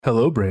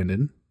Hello,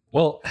 Brandon.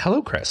 Well,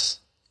 hello,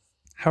 Chris.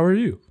 How are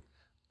you?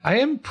 I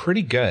am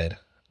pretty good.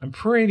 I'm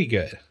pretty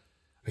good.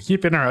 I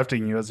keep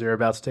interrupting you as you're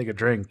about to take a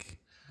drink.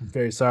 I'm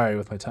very sorry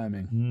with my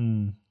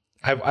timing.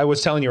 I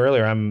was telling you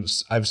earlier,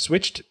 I've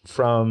switched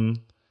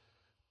from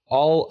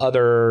all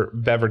other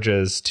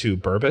beverages to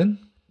bourbon.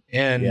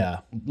 And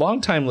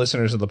longtime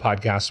listeners of the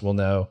podcast will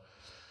know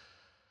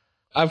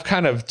I've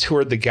kind of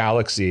toured the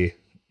galaxy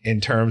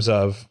in terms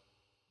of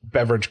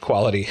beverage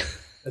quality.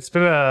 It's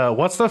been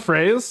what's the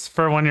phrase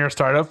for when your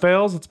startup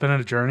fails? It's been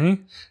a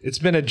journey. It's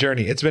been a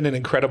journey. It's been an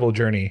incredible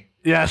journey.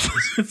 Yes,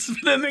 it's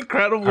been an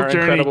incredible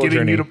journey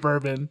getting you to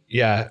bourbon.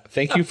 Yeah.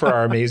 Thank you for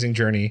our amazing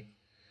journey.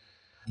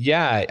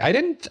 Yeah. I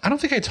don't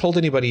think I told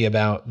anybody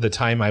about the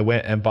time I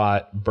went and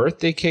bought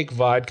birthday cake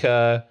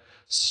vodka,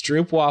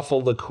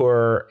 stroopwafel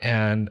liqueur,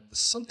 and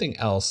something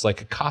else like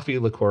a coffee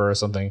liqueur or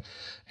something.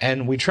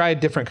 And we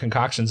tried different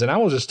concoctions. And I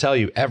will just tell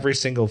you, every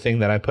single thing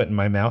that I put in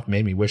my mouth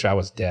made me wish I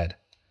was dead.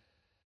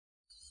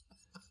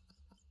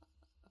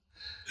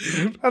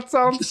 That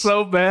sounds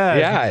so bad.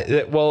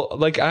 Yeah. Well,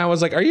 like, I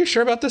was like, are you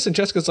sure about this? And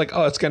Jessica's like,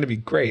 oh, it's going to be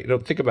great.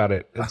 Don't think about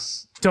it.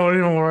 Don't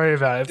even worry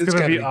about it. It's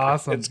going to be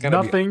awesome.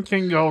 Nothing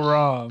can go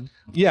wrong.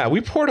 Yeah.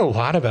 We poured a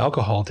lot of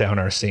alcohol down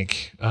our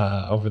sink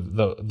over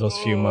those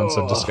few months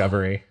of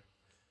discovery.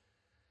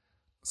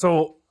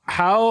 So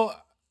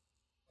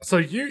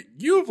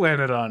you've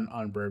landed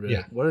on bourbon.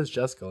 Yeah. What has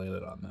Jessica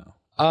landed on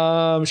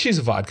now? She's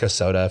a vodka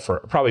soda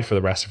probably for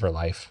the rest of her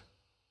life.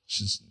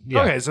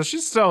 Okay. So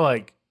she's still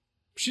like,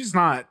 she's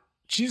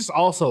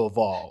also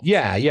evolved.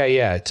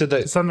 Yeah.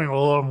 To something a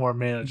little more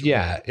manageable.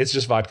 Yeah. It's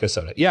just vodka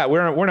soda. Yeah.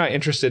 We're not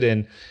interested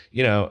in,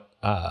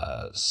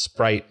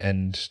 Sprite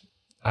and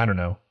I don't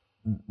know,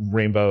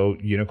 rainbow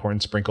unicorn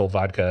sprinkle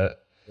vodka.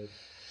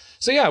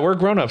 So yeah, we're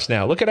grown-ups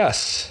now. Look at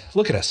us.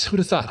 Who'd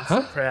have thought?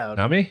 I'm so proud.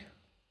 Not me.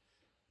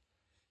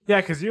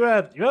 Yeah, because you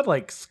had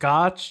like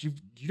scotch. You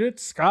did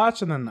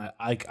scotch and then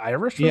like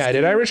Irish whiskey. Yeah, I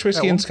did Irish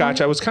whiskey and scotch.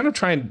 I was kind of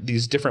trying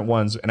these different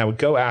ones, and I would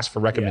go ask for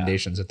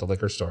recommendations at the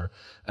liquor store,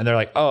 and they're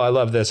like, "Oh, I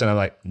love this," and I'm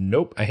like,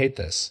 "Nope, I hate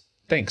this.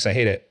 Thanks, I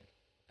hate it."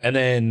 And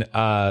then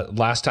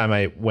last time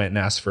I went and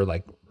asked for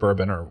like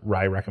bourbon or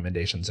rye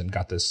recommendations, and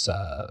got this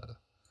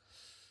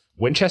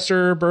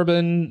Winchester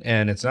bourbon,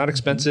 and it's not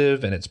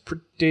expensive, and it's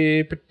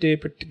pretty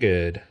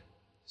good.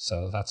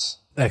 So that's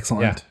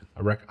excellent.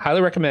 Yeah, I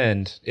highly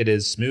recommend. It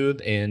is smooth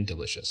and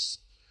delicious.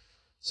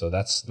 So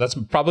that's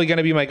probably going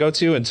to be my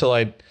go-to until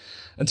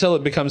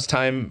it becomes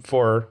time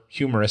for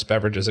humorous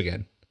beverages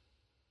again.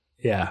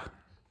 Yeah,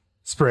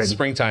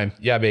 springtime.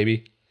 Yeah,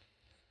 baby.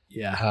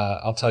 Yeah.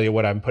 I'll tell you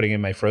what I'm putting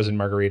in my frozen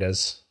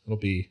margaritas. It'll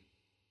be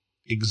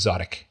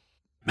exotic.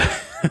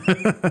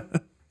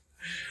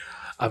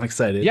 I'm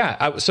excited.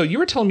 Yeah. So you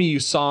were telling me you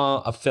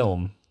saw a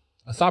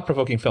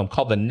thought-provoking film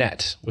called The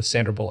Net with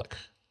Sandra Bullock.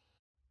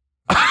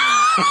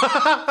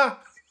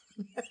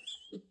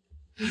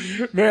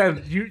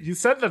 Man, you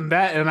said The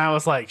Net, and I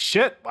was like,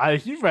 shit,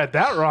 you read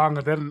that wrong.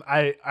 And then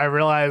I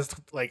realized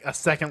like a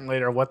second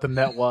later what The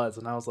Net was,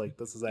 and I was like,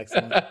 this is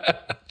excellent.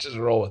 Just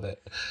roll with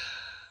it.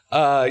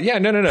 No.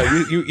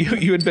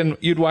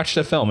 You'd watched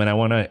the film, and I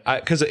want to,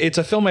 because it's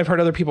a film I've heard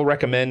other people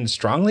recommend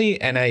strongly,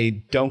 and I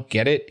don't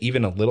get it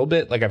even a little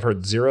bit. Like I've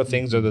heard zero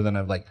things other than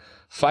I've like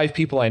 5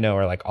 people I know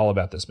are like all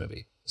about this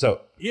movie.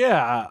 So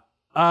yeah.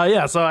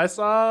 So I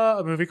saw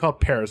a movie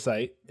called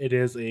Parasite. It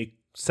is a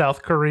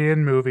South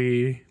Korean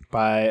movie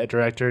by a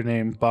director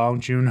named Bong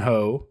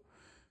Joon-ho,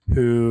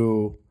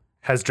 who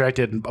has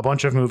directed a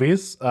bunch of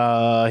movies.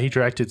 He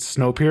directed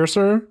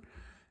Snowpiercer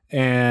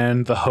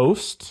and The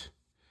Host,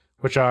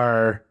 which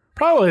are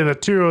probably the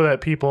two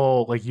that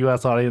people like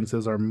U.S.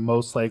 audiences are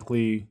most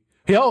likely.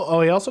 He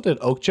also did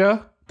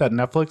Okja, that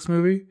Netflix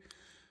movie.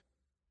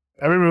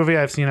 Every movie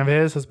I've seen of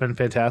his has been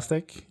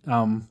fantastic.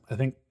 I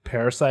think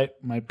Parasite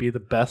might be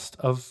the best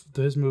of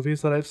his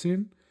movies that I've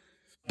seen.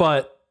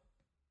 But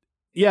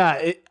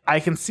yeah, I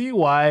can see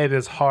why it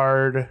is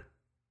hard.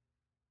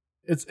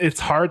 It's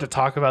hard to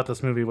talk about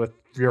this movie with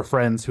your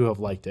friends who have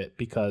liked it,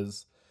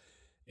 because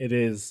it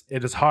is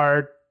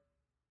hard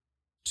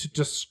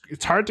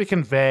it's hard to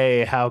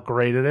convey how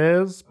great it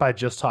is by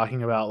just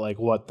talking about like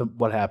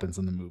what happens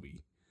in the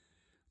movie.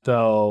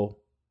 Though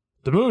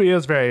the movie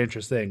is very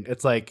interesting.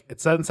 It's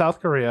set in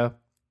South Korea.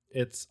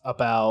 It's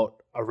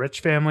about a rich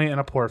family and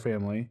a poor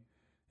family.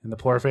 And the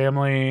poor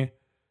family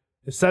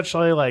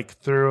essentially, like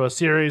through a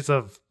series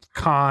of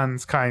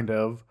cons, kind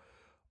of,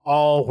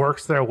 all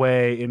works their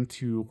way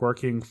into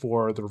working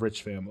for the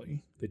rich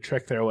family. They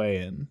trick their way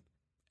in,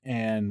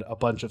 and a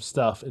bunch of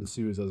stuff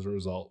ensues as a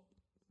result.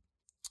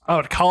 I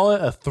would call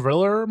it a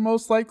thriller,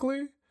 most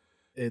likely.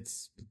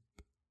 That's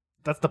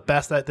the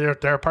best. That there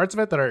are parts of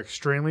it that are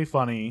extremely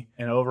funny,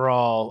 and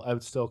overall, I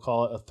would still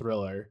call it a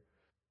thriller.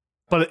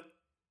 But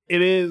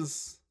it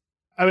is.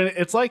 I mean,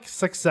 it's like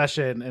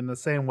Succession in the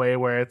same way,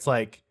 where it's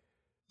like,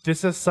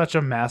 this is such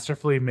a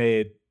masterfully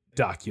made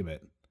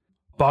document.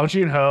 Bong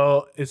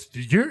Joon-ho is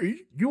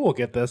you will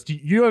get this.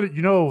 You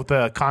know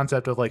the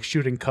concept of like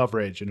shooting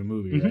coverage in a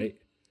movie, mm-hmm. right?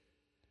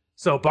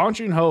 So Bong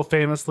Joon-ho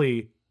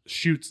famously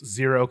shoots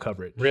zero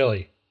coverage.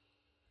 Really?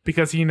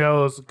 because he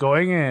knows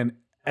going in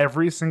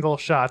every single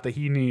shot that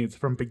he needs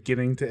from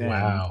beginning to end.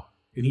 Wow.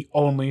 And he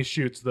only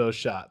shoots those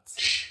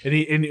shots.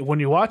 And when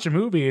you watch a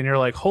movie and you're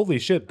like, holy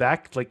shit,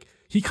 that like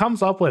he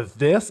comes up with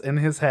this in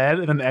his head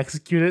and then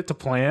execute it to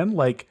plan.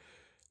 Like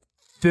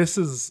this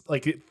is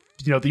like,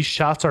 these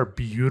shots are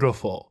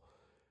beautiful.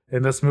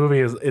 And this movie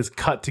is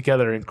cut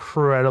together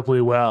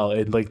incredibly well.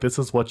 And like, this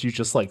is what you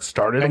just like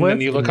started and with.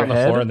 And then you look on the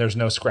floor and there's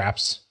no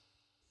scraps.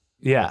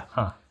 Yeah.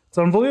 Huh. It's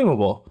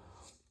unbelievable.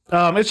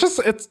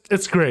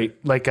 It's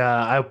great. Like,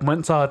 I went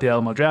and saw it at the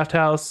Alamo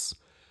Drafthouse,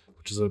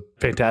 which is a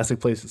fantastic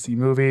place to see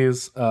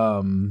movies.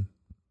 It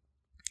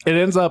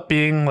ends up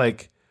being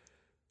like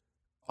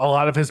a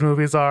lot of his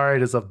movies are.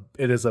 It is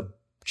a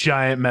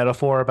giant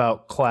metaphor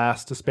about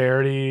class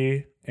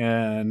disparity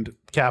and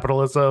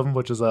capitalism,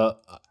 which is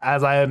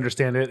as I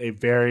understand it, a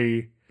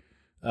very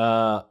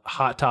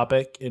hot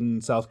topic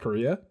in South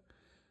Korea.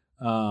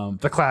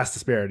 The class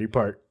disparity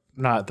part,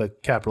 not the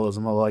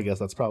capitalism, although I guess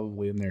that's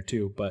probably in there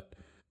too. But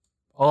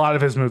a lot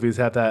of his movies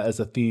have that as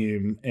a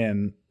theme,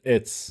 and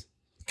it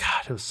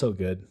was so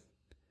good.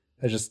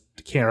 I just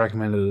can't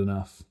recommend it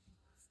enough.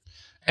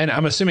 And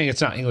I'm assuming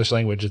it's not English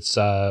language. It's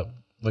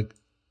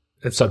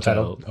it's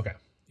subtitled. Okay.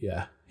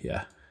 Yeah.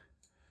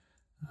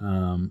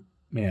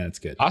 Man, it's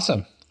good.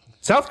 Awesome.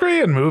 South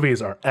Korean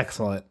movies are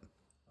excellent,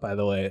 by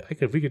the way.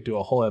 We could do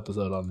a whole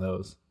episode on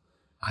those.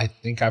 I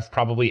think I've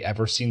probably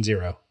ever seen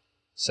zero.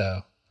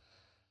 So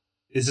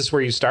is this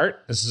where you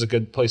start? This is a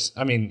good place.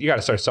 I mean, you got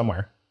to start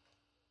somewhere.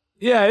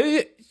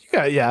 Yeah,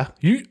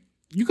 you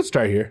could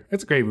start here.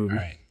 It's a great movie.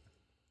 All right.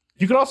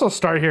 You could also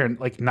start here and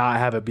like not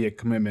have it be a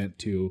commitment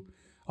to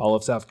all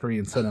of South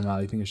Korean cinema.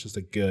 I think it's just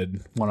a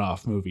good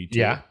one-off movie too.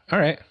 Yeah. All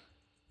right.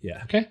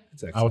 Yeah. Okay.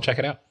 It's I will check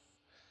it out.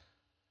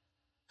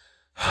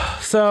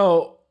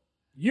 So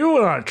you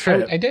went on a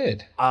trip. I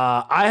did.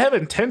 I have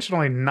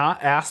intentionally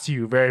not asked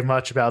you very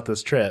much about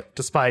this trip,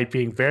 despite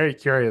being very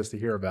curious to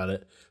hear about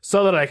it,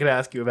 so that I could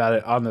ask you about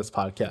it on this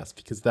podcast,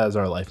 because that is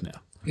our life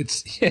now.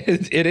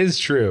 It is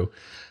true.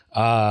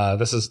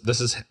 This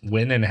is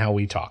when and how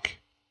we talk.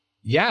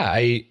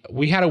 Yeah,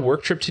 we had a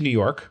work trip to New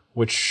York,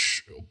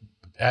 which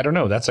I don't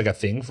know. That's like a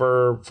thing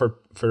for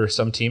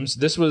some teams.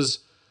 This was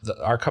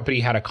our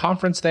company had a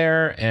conference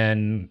there,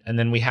 and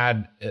then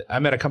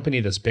I'm at a company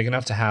that's big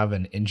enough to have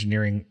an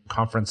engineering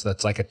conference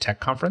that's like a tech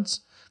conference,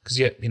 because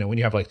when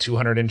you have like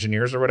 200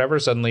 engineers or whatever,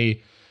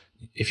 suddenly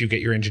if you get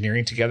your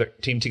engineering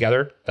team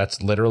together,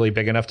 that's literally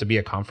big enough to be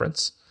a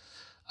conference.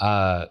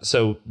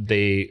 So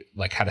they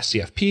like had a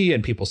CFP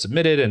and people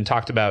submitted and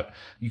talked about,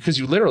 because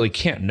you literally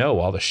can't know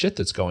all the shit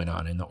that's going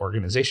on in the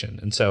organization.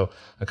 And so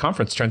a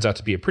conference turns out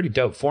to be a pretty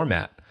dope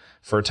format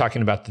for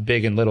talking about the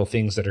big and little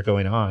things that are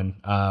going on.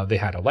 They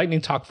had a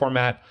lightning talk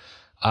format,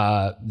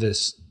 and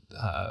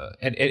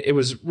it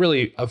was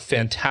really a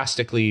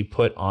fantastically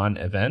put on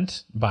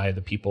event by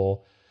the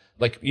people.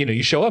 Like,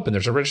 you show up and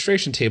there's a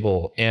registration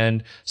table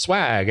and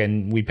swag,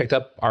 and we picked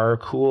up our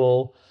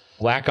cool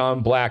black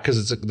on black,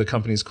 because the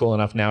company's cool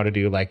enough now to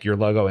do like your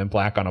logo in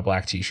black on a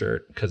black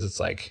t-shirt, because it's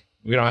like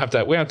we're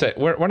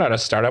not a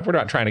startup. We're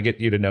not trying to get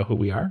you to know who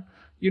we are.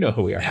 You know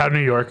who we are. How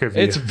New York of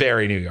you. It's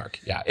very New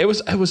York. Yeah, it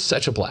was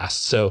such a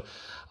blast. So,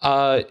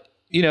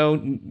 New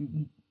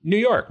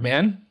York,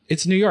 man,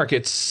 it's New York.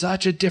 It's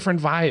such a different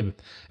vibe.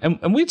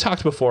 And we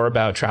talked before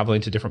about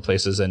traveling to different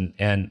places,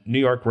 and New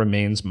York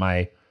remains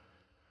my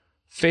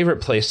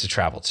favorite place to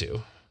travel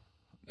to.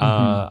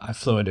 I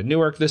flew into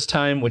Newark this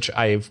time, which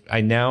I've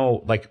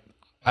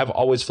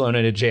always flown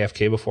into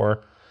JFK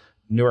before.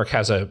 Newark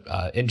has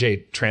a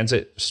NJ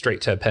Transit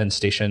straight to Penn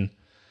Station.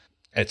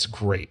 It's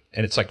great,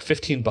 and it's like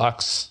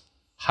 $15.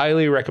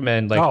 Highly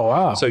recommend. Like, oh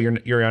wow! So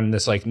you're on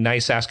this like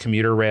nice ass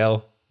commuter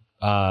rail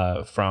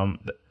from.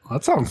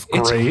 That sounds great.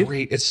 It's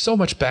great. It's so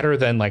much better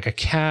than like a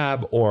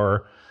cab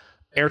or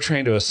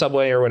AirTrain to a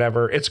subway or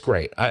whatever. It's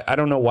great. I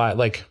don't know why.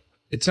 Like,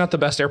 it's not the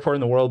best airport in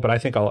the world, but I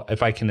think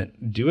if I can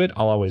do it,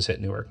 I'll always hit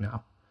Newark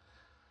now.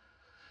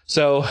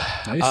 So,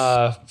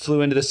 nice. Flew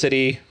into the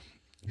city,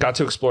 got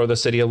to explore the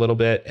city a little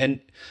bit,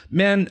 and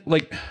man,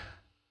 like.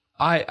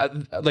 I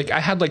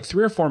had like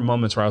 3 or 4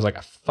 moments where I was like, I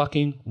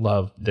fucking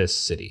love this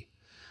city.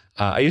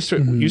 I used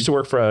to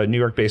work for a New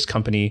York based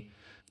company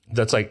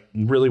that's like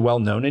really well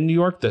known in New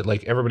York, that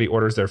like everybody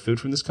orders their food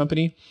from this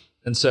company.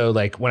 And so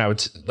like when I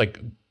would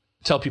like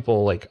tell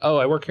people like, oh,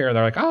 I work here, and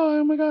they're like,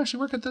 oh my gosh, you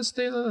work at this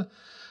day.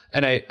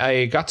 And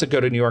I got to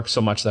go to New York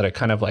so much that I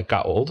kind of like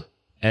got old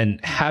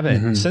and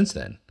haven't since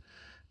then.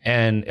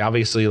 And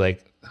obviously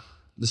like,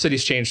 the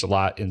city's changed a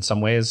lot in some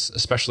ways,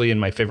 especially in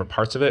my favorite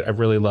parts of it. I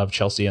really love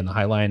Chelsea and the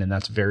High Line, and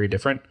that's very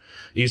different.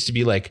 It used to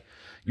be like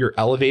you're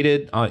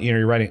elevated,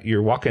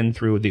 you're walking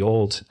through the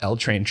old L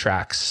train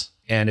tracks,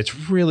 and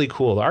it's really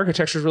cool. The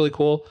architecture is really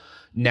cool.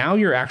 Now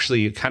you're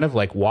actually kind of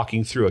like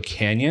walking through a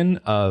canyon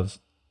of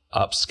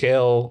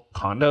upscale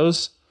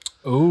condos.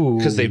 Ooh,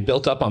 because they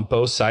built up on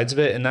both sides of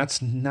it, and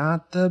that's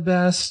not the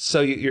best.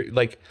 So you're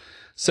like.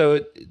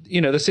 So,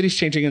 the city's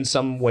changing in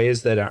some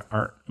ways that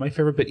aren't my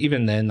favorite, but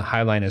even then the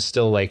High Line is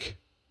still like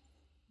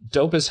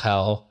dope as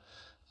hell.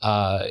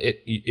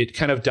 It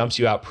kind of dumps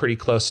you out pretty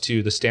close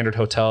to the Standard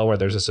Hotel, where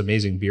there's this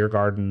amazing beer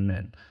garden,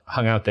 and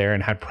hung out there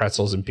and had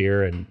pretzels and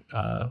beer and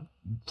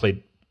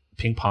played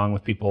ping pong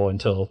with people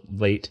until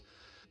late.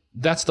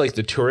 That's like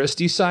the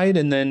touristy side.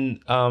 And then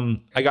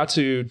I got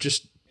to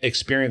just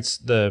experience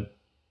the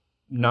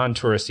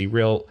non-touristy,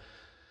 real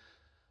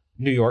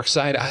New York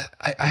side.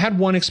 I had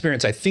one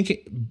experience I think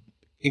it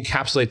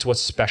encapsulates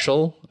what's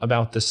special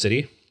about the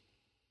city.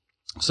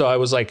 So I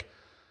was like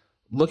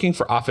looking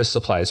for office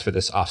supplies for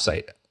this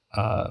offsite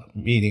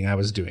meeting I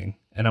was doing.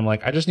 And I'm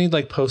like, I just need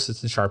like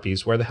Post-its and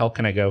Sharpies. Where the hell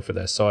can I go for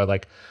this? So I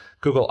like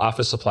Google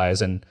office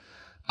supplies, and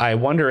I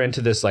wander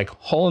into this like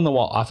hole in the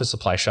wall office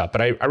supply shop.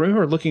 But I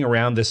remember looking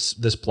around this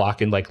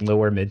block in like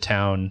lower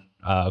Midtown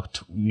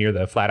near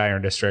the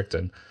Flatiron District,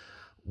 and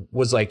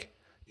was like,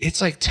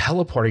 it's like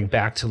teleporting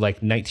back to like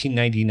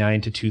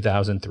 1999 to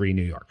 2003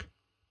 New York.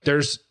 There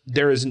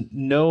is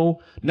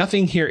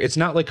nothing here. It's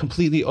not like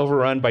completely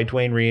overrun by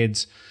Duane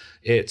Reade's.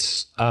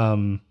 It's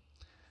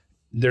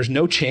there's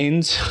no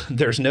chains,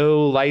 there's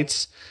no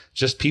lights,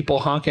 just people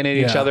honking at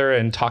each other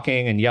and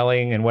talking and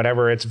yelling and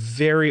whatever. It's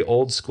very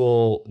old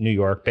school New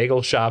York,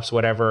 bagel shops,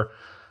 whatever.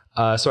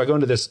 So I go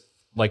into this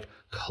like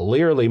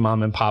clearly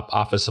mom and pop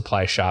office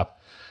supply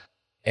shop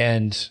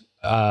and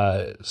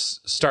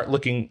start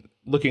looking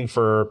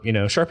for,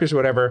 Sharpies or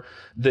whatever.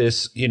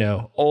 This,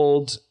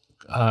 old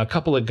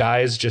couple of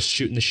guys just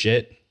shooting the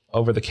shit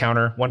over the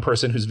counter. One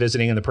person who's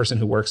visiting and the person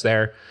who works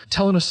there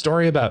telling a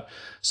story about,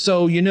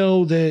 so,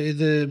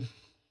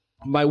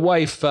 my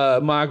wife,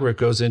 Margaret,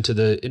 goes into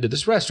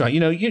this restaurant.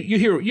 You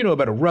hear,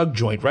 about a rug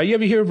joint, right? You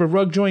ever hear of a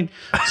rug joint?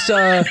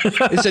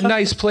 It's a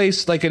nice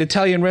place, like an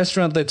Italian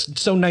restaurant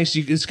that's so nice.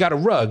 It's got a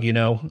rug,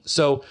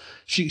 So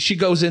she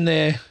goes in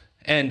there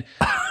and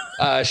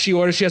she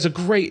orders. She has a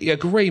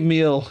great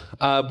meal.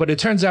 But it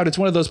turns out it's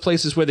one of those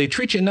places where they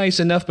treat you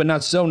nice enough, but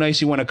not so nice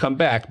you want to come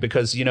back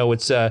because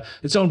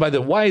it's owned by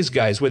the wise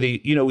guys where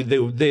they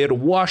had to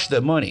wash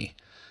the money.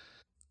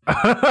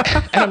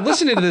 And I'm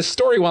listening to this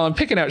story while I'm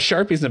picking out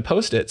Sharpies and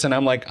Post-its, and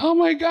I'm like, oh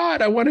my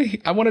God, I want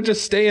to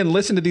just stay and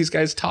listen to these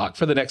guys talk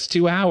for the next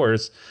 2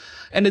 hours.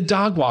 And a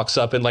dog walks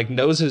up and like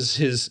noses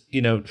his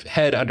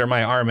head under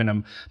my arm, and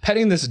I'm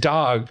petting this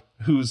dog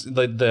who's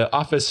the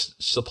office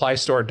supply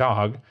store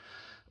dog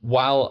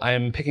while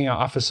I'm picking out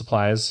office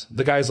supplies.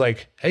 The guy's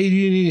like, hey, do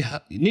you need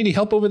any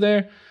help over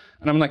there?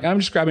 And I'm like, I'm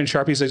just grabbing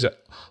Sharpies. He's like,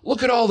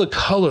 look at all the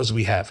colors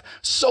we have.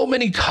 So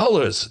many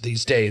colors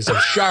these days of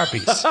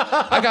Sharpies.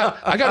 I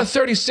got a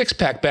 36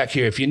 pack back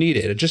here if you need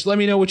it. Just let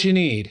me know what you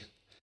need.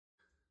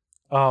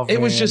 Oh,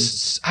 it was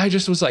just, I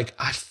just was like,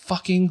 I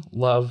fucking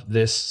love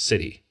this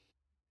city.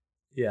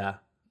 Yeah.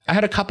 I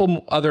had a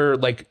couple other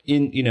like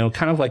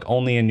kind of like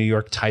only in New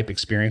York type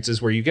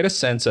experiences where you get a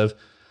sense of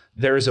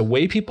there is a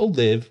way people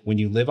live when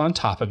you live on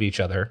top of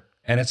each other,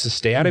 and it's to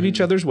stay out of each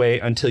other's way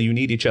until you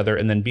need each other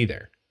and then be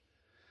there.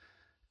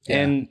 Yeah.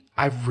 And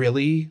I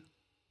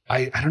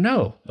don't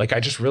know, like, I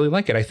just really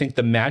like it. I think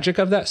the magic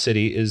of that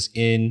city is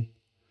in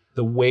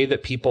the way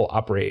that people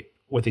operate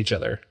with each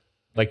other.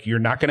 Like, you're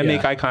not going to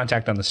make eye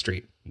contact on the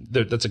street.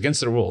 That's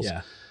against the rules.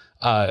 You're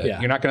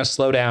not going to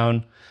slow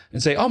down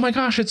and say, oh my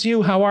gosh, it's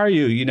you. How are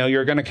you?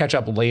 You're going to catch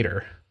up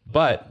later.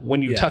 But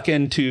when you tuck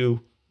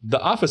into the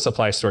office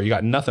supply store, you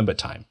got nothing but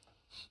time.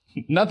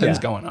 Nothing's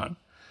going on.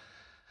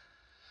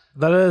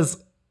 That is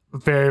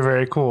very,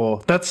 very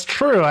cool. That's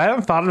true. I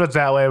haven't thought of it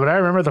that way, but I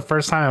remember the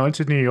first time I went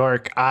to New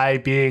York, I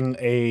being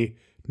a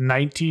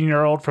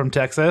 19-year-old from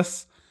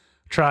Texas,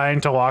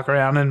 trying to walk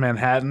around in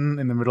Manhattan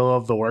in the middle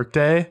of the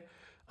workday,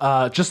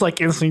 just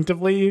like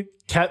instinctively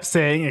kept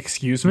saying,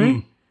 excuse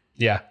me.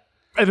 Yeah.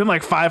 And then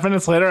like 5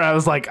 minutes later, I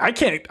was like, I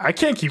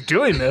can't keep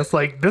doing this.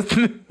 Like this,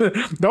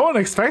 no one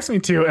expects me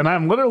to. And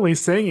I'm literally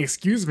saying,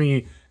 excuse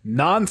me,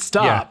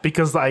 nonstop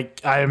because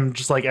I'm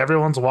just like,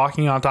 everyone's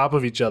walking on top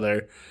of each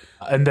other.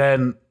 And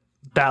then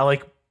that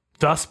like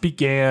thus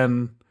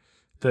began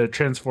the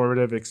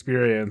transformative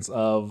experience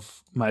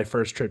of my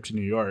first trip to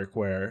New York,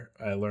 where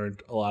I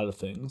learned a lot of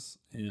things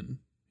and,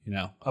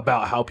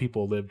 about how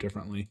people live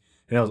differently.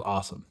 And it was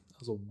awesome. It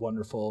was a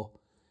wonderful,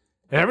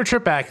 and every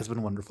trip back has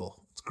been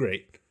wonderful. It's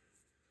great.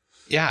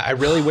 Yeah, I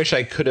really wish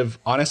I could have,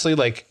 honestly,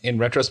 like in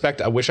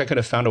retrospect, I wish I could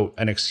have found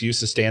an excuse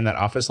to stay in that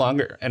office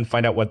longer and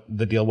find out what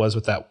the deal was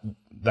with that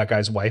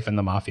guy's wife and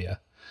the mafia.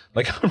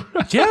 Like,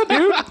 yeah,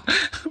 dude,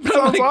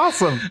 sounds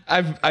awesome.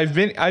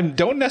 I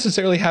don't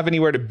necessarily have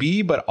anywhere to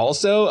be, but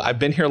also I've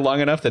been here long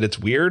enough that it's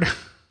weird.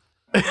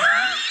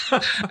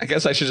 I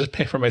guess I should just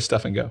pay for my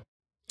stuff and go.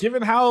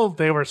 Given how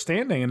they were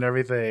standing and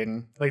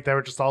everything, like they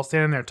were just all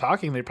standing there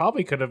talking, they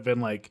probably could have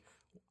been like,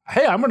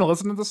 hey, I'm going to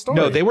listen to the story.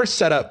 No, they were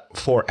set up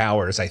for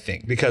hours, I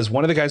think, because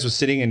one of the guys was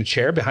sitting in a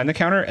chair behind the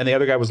counter and the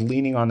other guy was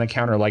leaning on the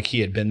counter like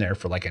he had been there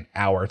for like an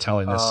hour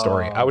telling this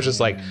story. I was just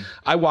like,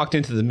 I walked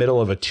into the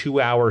middle of a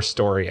 2-hour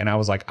story and I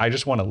was like, I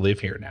just want to live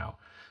here now.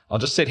 I'll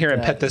just sit here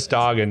and pet this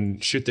dog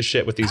and shoot the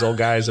shit with these old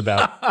guys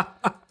about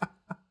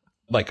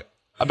the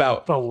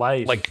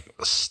life, like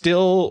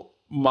still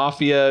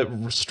mafia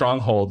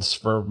strongholds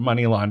for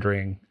money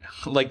laundering.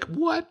 Like,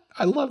 what?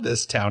 I love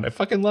this town. I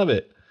fucking love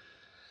it.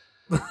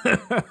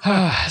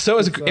 So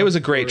it was a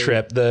great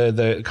trip.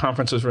 The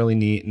conference was really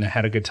neat and I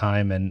had a good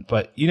time.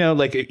 But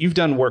like you've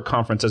done work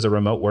conference as a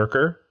remote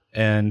worker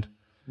and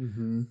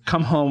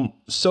come home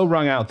so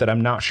wrung out that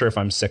I'm not sure if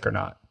I'm sick or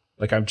not.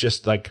 Like I'm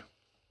just like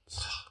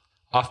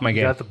off my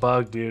game. You got the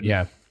bug, dude.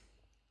 Yeah.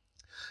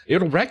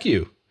 It'll wreck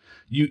you.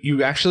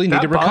 You actually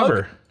need to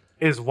recover.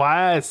 Is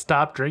why I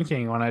stopped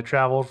drinking when I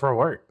traveled for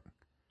work.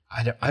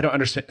 I don't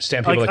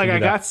understand people that can do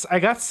that. I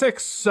got sick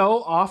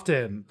so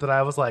often that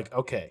I was like,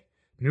 okay,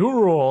 new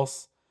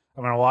rules.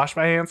 I'm gonna wash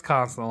my hands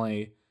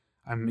constantly.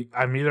 I'm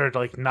either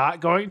like not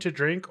going to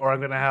drink or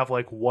I'm gonna have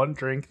like one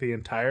drink the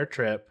entire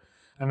trip.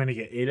 I'm gonna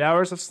get 8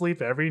 hours of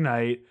sleep every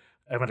night.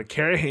 I'm gonna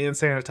carry hand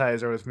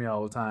sanitizer with me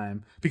all the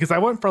time because I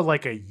went for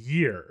like a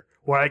year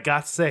where I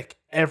got sick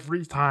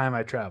every time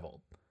I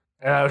traveled,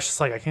 and I was just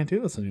like, I can't do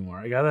this anymore.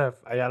 I gotta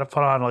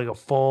put on like a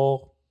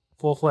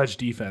full-fledged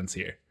defense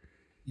here.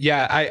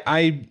 Yeah,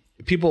 I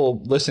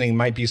people listening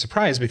might be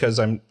surprised because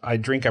I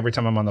drink every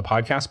time I'm on the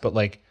podcast, but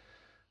like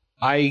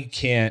I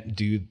can't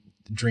do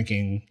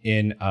drinking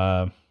in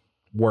a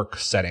work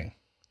setting.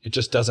 It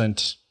just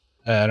doesn't.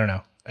 I don't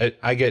know.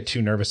 I get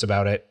too nervous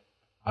about it.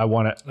 I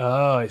want to.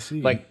 Oh, I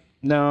see. Like,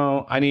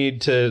 no, I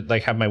need to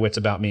like have my wits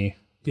about me.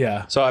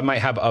 Yeah. So I might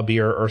have a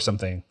beer or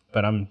something,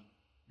 but I'm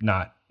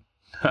not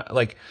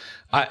like,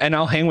 and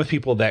I'll hang with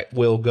people that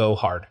will go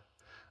hard.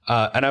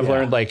 And I've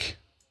learned like,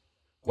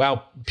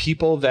 wow,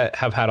 people that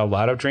have had a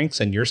lot of drinks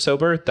and you're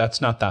sober,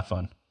 that's not that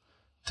fun.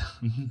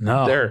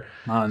 No,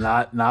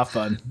 not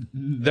fun.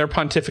 Their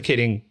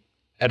pontificating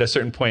at a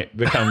certain point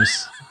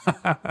becomes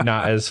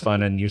not as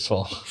fun and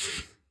useful.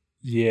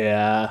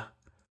 Yeah.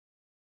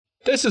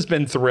 This has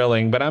been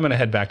thrilling, but I'm going to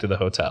head back to the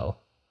hotel.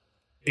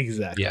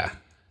 Exactly. Yeah.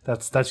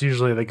 That's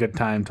usually the good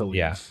time to leave.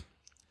 Yeah.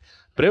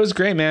 But it was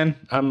great, man.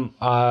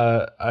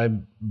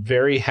 I'm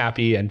very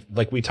happy. And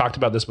like we talked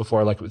about this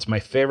before, like it's my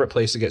favorite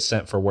place to get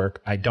sent for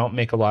work. I don't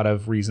make a lot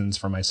of reasons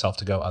for myself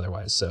to go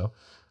otherwise. So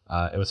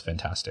it was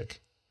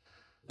fantastic.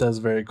 That's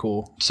very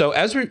cool. So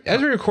as we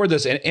record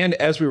this and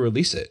as we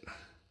release it,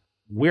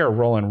 we are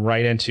rolling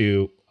right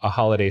into a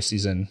holiday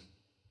season.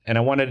 And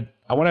I wanted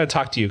to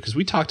talk to you because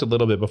we talked a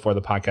little bit before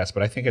the podcast,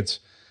 but I think it's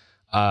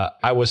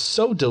I was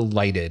so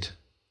delighted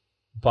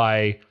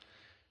by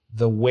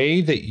the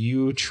way that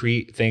you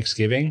treat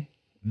Thanksgiving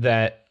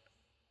that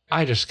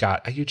you just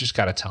got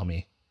to tell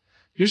me.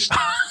 You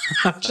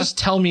just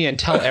tell me and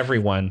tell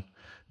everyone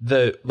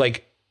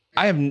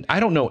I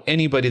don't know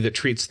anybody that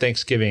treats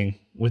Thanksgiving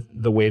with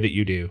the way that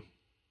you do.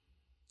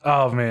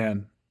 Oh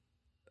man.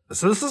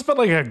 So this has been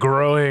like a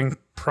growing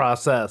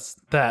process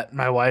that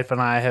my wife and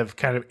I have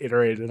kind of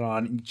iterated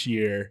on each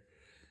year.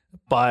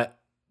 But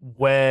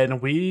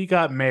when we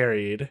got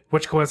married,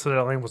 which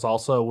coincidentally was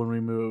also when we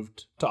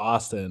moved to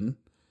Austin,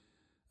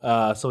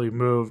 so we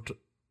moved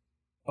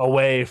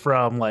away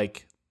from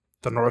like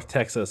the North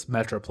Texas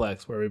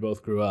Metroplex where we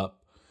both grew up.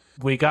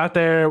 We got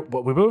there,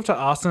 we moved to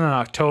Austin in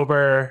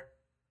October,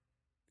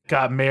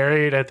 got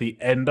married at the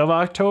end of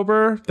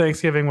October.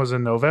 Thanksgiving was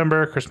in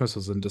November, Christmas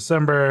was in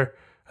December.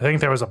 I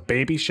think there was a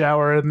baby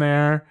shower in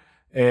there.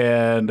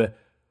 And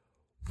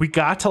we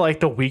got to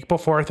like the week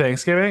before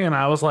Thanksgiving and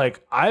I was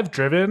like, I've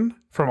driven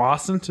from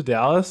Austin to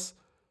Dallas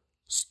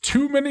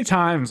too many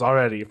times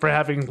already for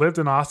having lived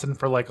in Austin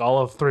for like all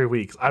of 3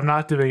 weeks. I'm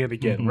not doing it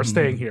again. We're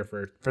staying here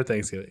for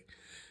Thanksgiving.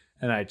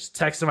 And I just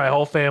texted my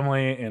whole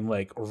family and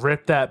like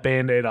ripped that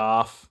Band-Aid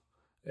off.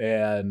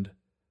 And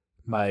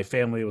my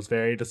family was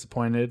very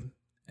disappointed.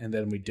 And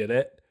then we did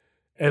it.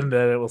 And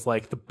then it was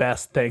like the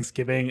best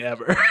Thanksgiving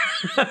ever.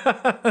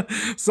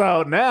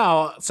 So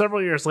now,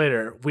 several years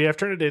later, we have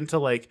turned it into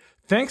like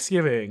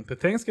Thanksgiving. The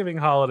Thanksgiving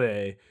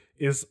holiday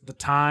is the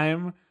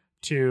time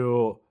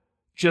to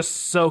just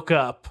soak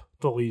up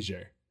the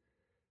leisure.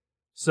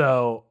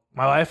 So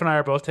my wife and I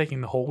are both taking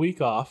the whole week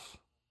off.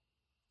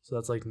 So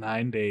that's like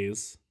 9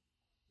 days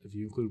if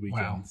you include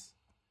weekends.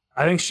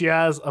 Wow. I think she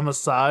has a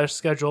massage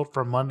scheduled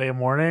for Monday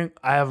morning.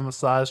 I have a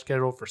massage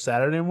scheduled for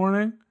Saturday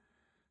morning.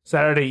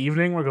 Saturday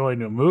evening, we're going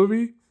to a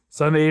movie.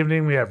 Sunday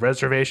evening, we have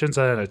reservations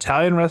at an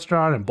Italian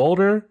restaurant in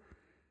Boulder.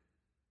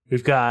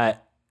 We've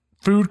got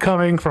food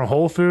coming from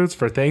Whole Foods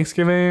for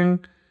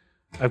Thanksgiving.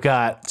 I've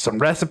got some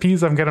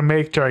recipes I'm going to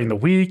make during the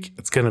week.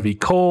 It's going to be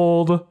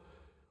cold.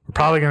 We're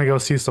probably going to go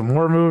see some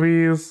more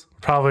movies. We're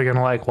probably going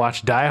to like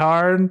watch Die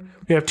Hard.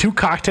 We have 2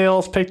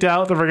 cocktails picked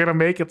out that we're going to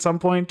make at some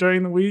point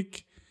during the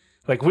week.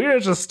 Like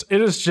it's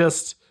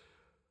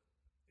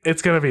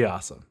going to be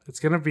awesome. It's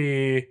going to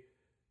be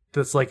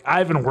this, like,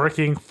 I've been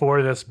working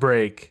for this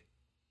break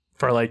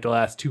for like the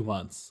last 2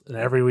 months. And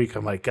every week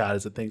I'm like, God,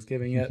 is it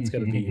Thanksgiving yet? It's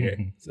going to be here.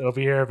 So it'll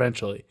be here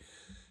eventually.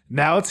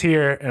 Now it's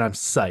here and I'm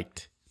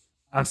psyched.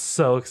 I'm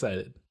so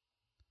excited.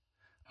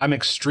 I'm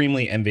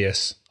extremely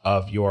envious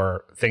of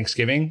your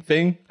Thanksgiving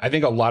thing. I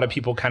think a lot of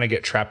people kind of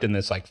get trapped in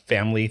this like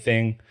family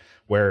thing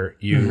where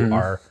you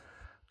are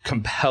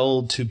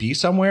compelled to be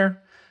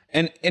somewhere.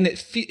 And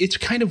it's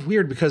kind of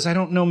weird because I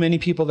don't know many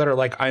people that are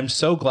like, I'm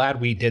so glad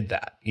we did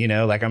that. You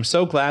know, like I'm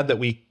so glad that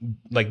we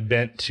like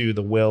bent to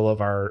the will of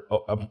our,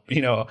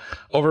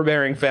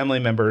 overbearing family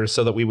members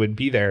so that we would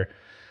be there.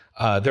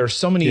 There are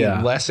so many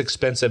Yeah. less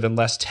expensive and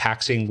less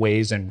taxing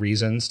ways and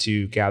reasons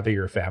to gather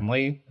your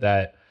family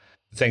that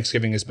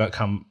Thanksgiving has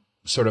become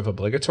sort of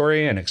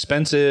obligatory and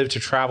expensive to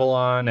travel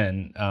on.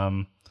 And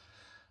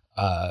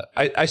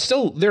I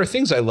still, there are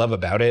things I love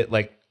about it.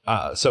 Like,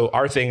 so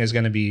our thing is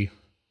going to be,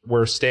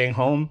 we're staying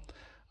home.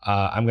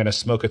 I'm going to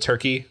smoke a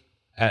turkey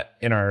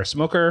in our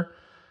smoker.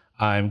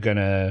 We're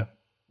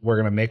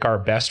going to make our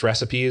best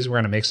recipes. We're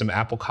going to make some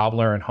apple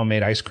cobbler and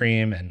homemade ice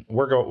cream. And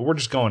we're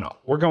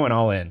going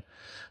all in.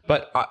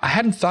 But I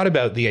hadn't thought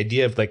about the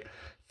idea of like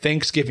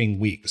Thanksgiving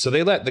week. So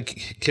they let the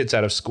kids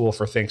out of school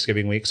for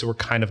Thanksgiving week. So we're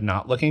kind of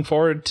not looking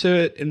forward to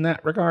it in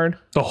that regard.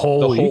 The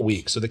whole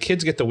week. So the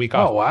kids get the week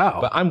off. Oh, wow.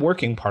 But I'm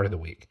working part of the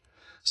week.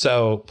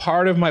 So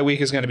part of my week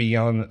is going to be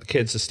yelling at the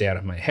kids to stay out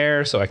of my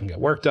hair so I can get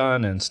work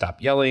done and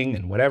stop yelling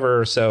and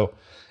whatever. So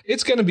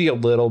it's going to be a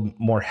little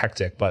more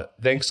hectic, but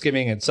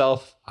Thanksgiving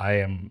itself,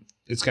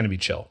 it's going to be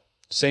chill.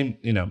 Same,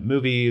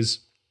 movies,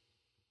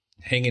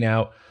 hanging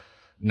out,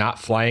 not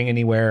flying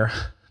anywhere,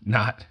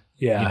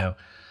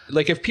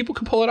 like if people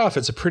can pull it off,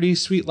 it's a pretty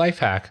sweet life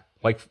hack.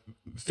 Like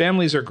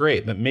families are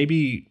great, but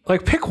maybe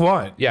like pick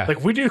one. Yeah.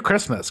 Like we do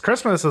Christmas.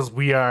 Christmas is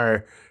we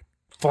are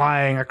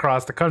flying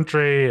across the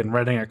country and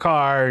renting a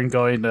car and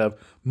going to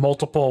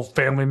multiple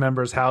family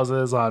members'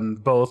 houses on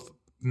both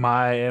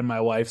my and my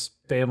wife's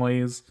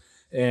families.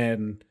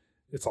 And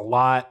it's a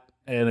lot.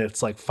 And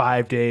it's like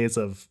 5 days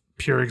of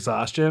pure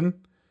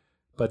exhaustion.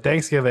 But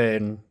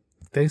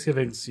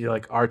Thanksgiving's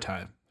like our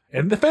time.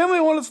 And the family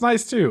one is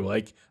nice too.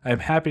 Like I'm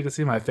happy to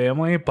see my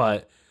family,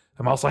 but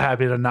I'm also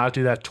happy to not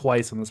do that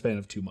twice in the span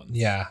of 2 months.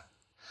 Yeah.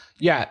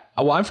 Yeah.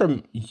 Well, I'm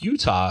from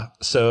Utah.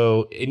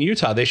 So in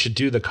Utah, they should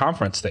do the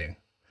conference thing.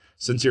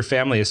 Since your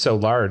family is so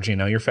large,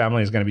 your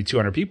family is going to be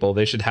 200 people.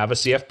 They should have a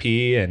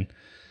CFP and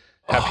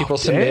have people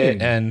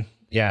submit. And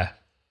yeah,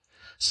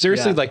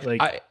 seriously,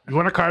 you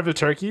want to carve the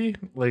turkey?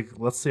 Like,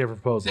 let's see a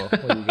proposal.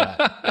 What do you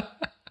got?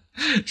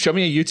 Show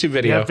me a YouTube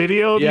video. Yeah,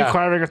 video of you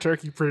carving a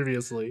turkey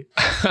previously.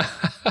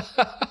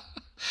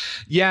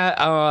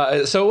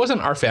 Yeah. So it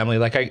wasn't our family.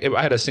 Like I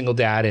had a single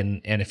dad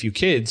and a few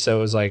kids. So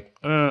it was like,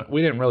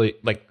 we didn't really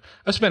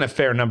I spent a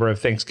fair number of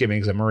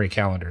Thanksgivings at Murray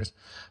calendars,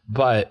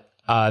 but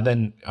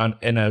then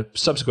in a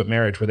subsequent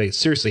marriage where they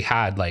seriously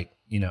had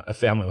a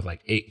family with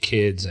 8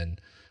 kids and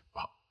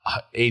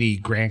 80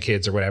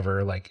 grandkids or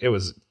whatever, it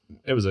was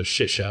a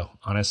shit show,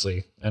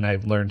 honestly. And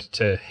I've learned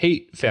to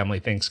hate family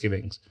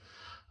Thanksgivings.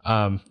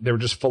 They were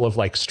just full of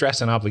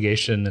stress and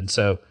obligation. And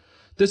so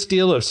this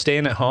deal of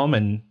staying at home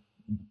and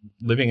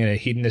living in a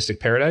hedonistic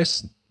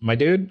paradise, my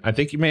dude, I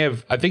think you may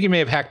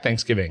have hacked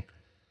Thanksgiving.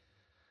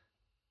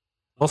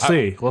 We'll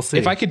see.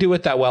 If I could do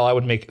it that well, I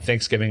would make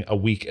Thanksgiving a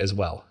week as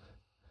well.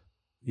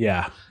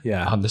 Yeah.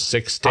 On the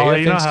 6th day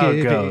of Thanksgiving.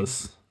 You know how it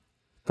goes.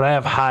 But I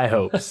have high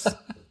hopes.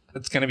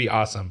 It's going to be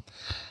awesome.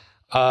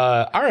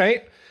 All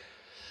right.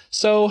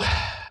 So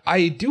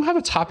I do have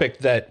a topic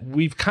that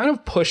we've kind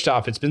of pushed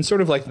off. It's been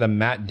sort of like the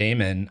Matt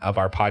Damon of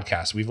our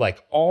podcast. We've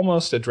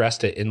almost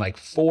addressed it in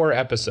 4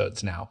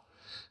 episodes now.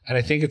 And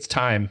I think it's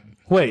time.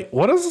 Wait,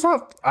 what is this?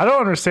 I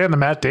don't understand the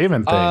Matt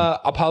Damon thing.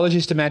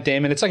 Apologies to Matt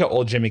Damon. It's like an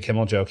old Jimmy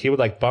Kimmel joke. He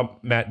would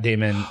bump Matt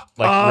Damon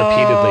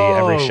repeatedly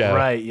every show.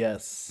 Right,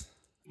 yes.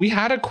 We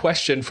had a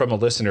question from a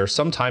listener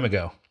some time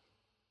ago,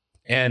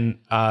 and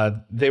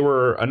they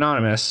were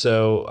anonymous,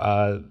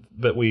 so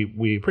but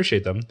we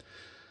appreciate them.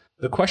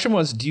 The question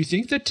was, do you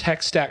think the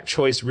tech stack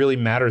choice really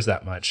matters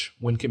that much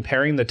when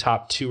comparing the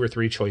top 2 or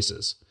 3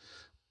 choices,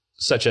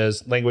 such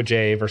as language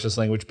A versus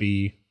language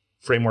B,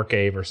 framework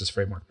A versus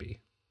framework B?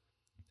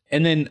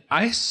 And then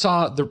I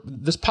saw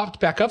this popped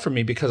back up for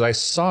me because I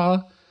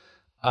saw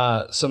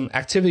some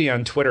activity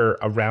on Twitter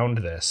around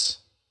this,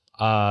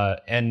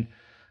 and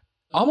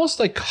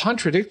almost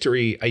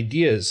contradictory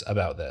ideas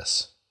about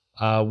this.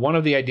 One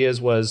of the ideas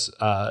was,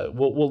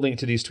 we'll link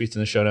to these tweets in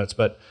the show notes,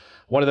 but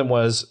one of them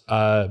was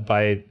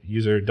by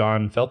user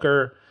Don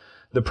Felker.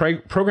 The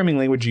programming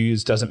language you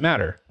use doesn't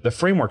matter. The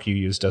framework you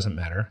use doesn't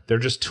matter. They're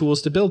just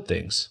tools to build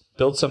things.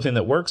 Build something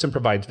that works and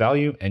provides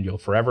value, and you'll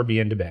forever be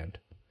in demand.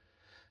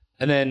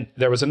 And then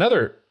there was a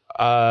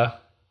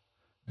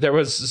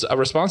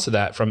response to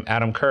that from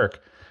Adam Kirk.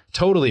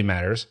 Totally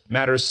matters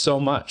so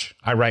much.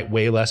 I write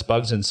way less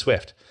bugs in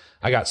Swift.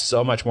 I got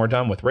so much more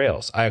done with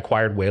Rails. I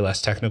acquired way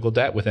less technical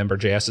debt with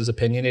Ember.js's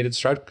opinionated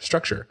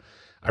structure.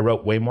 I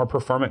wrote way more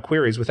performant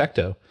queries with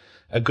Ecto.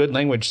 A good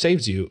language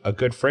saves you. A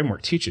good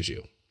framework teaches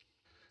you.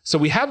 So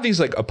we have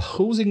these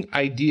opposing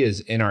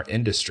ideas in our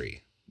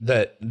industry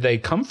that they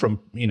come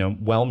from,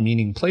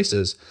 well-meaning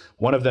places.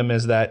 One of them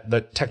is that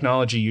the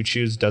technology you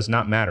choose does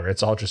not matter.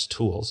 It's all just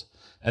tools.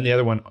 And the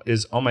other one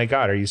is, oh my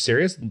God, are you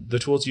serious? The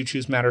tools you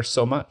choose matter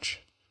so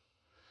much.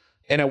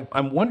 And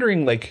I'm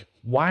wondering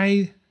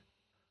why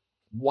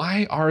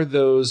are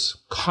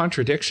those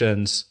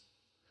contradictions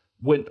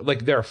when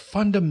they're a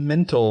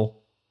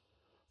fundamental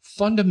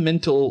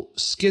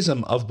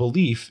schism of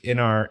belief in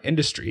our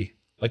industry?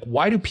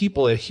 Why do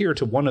people adhere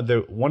to one of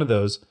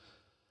those?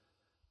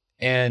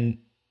 And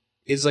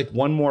is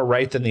one more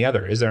right than the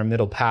other? Is there a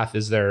middle path?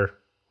 Is there,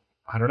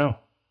 I don't know.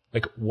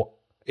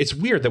 It's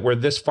weird that we're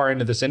this far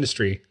into this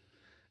industry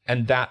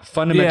and that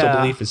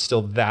fundamental belief is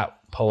still that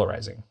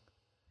polarizing.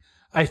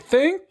 I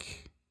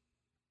think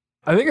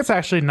it's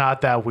actually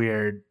not that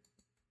weird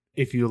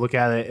if you look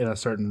at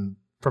it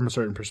from a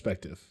certain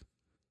perspective.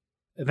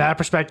 And that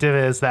perspective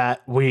is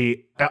that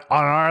we, on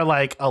our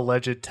like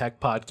alleged tech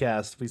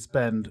podcast, we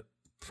spend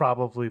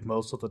probably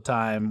most of the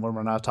time when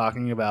we're not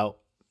talking about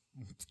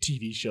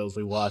TV shows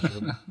we watch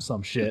or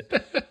some shit.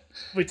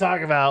 We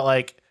talk about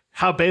like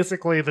how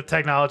basically the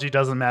technology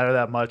doesn't matter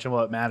that much, and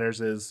what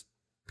matters is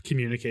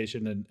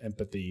communication and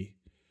empathy.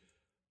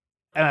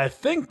 And I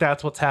think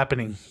that's what's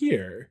happening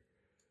here,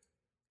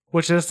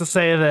 which is to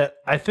say that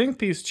I think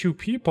these two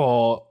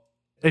people,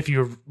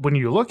 when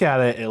you look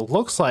at it, it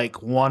looks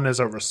like one is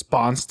a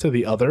response to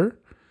the other,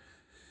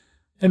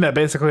 and that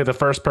basically the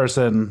first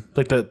person,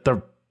 like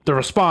the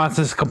response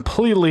is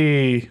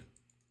completely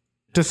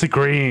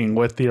disagreeing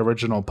with the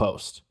original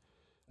post.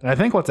 And I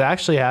think what's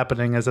actually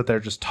happening is that they're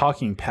just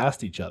talking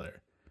past each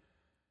other,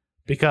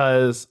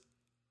 because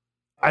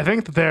I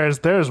think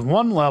that there's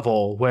one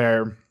level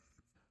where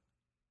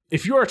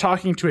if you are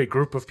talking to a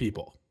group of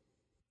people,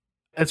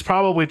 it's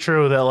probably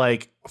true that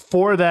like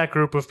for that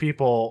group of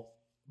people,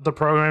 the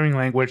programming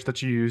language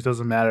that you use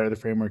doesn't matter, the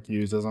framework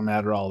you use doesn't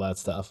matter, all that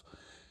stuff.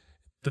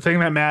 The thing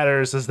that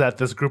matters is that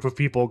this group of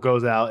people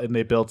goes out and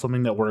they build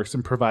something that works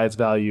and provides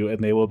value,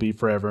 and they will be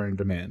forever in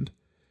demand.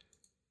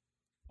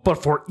 But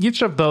for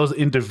each of those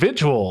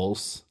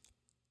individuals,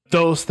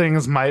 those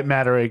things might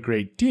matter a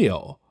great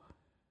deal.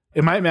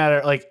 It might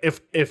matter, like,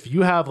 if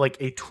you have, like,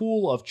 a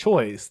tool of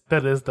choice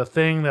that is the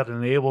thing that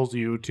enables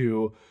you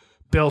to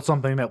build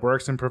something that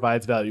works and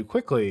provides value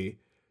quickly,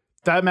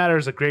 that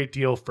matters a great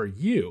deal for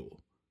you.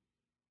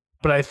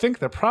 But I think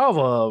the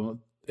problem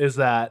is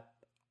that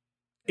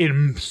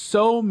in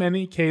so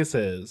many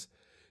cases,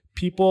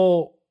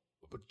 people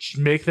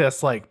make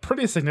this, like,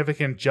 pretty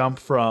significant jump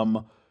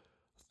from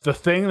the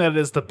thing that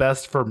is the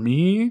best for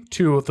me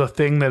to the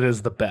thing that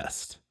is the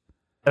best.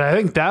 And I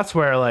think that's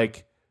where,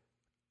 like,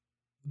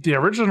 the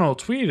original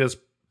tweet is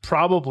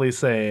probably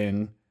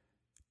saying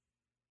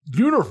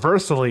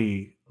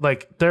universally,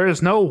 like, there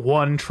is no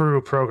one true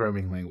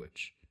programming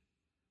language.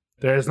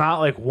 There is not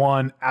like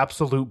one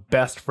absolute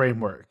best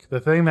framework. The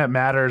thing that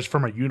matters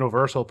from a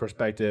universal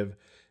perspective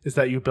is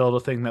that you build a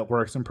thing that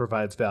works and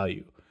provides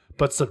value.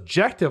 But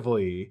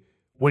subjectively,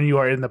 when you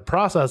are in the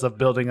process of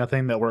building a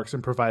thing that works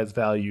and provides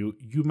value,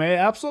 you may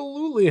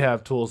absolutely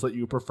have tools that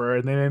you prefer,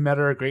 and they may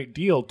matter a great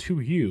deal to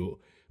you.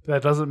 But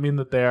that doesn't mean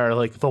that they are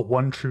like the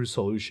one true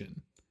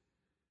solution.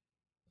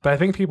 But I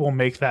think people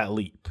make that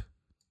leap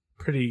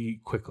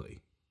pretty quickly.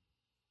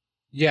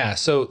 Yeah,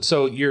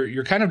 so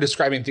you're kind of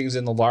describing things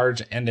in the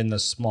large and in the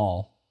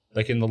small.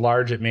 Like in the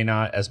large, it may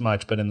not as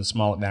much, but in the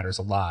small, it matters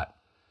a lot.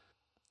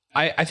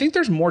 I think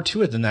there's more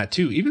to it than that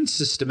too, even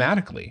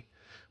systematically.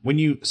 When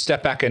you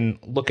step back and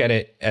look at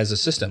it as a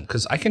system,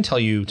 because I can tell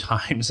you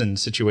times and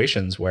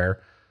situations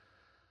where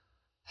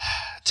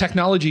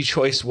technology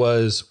choice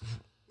was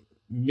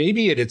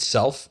maybe it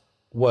itself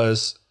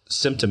was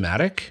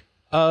symptomatic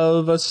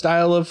of a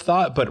style of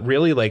thought, but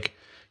really, like,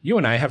 you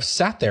and I have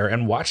sat there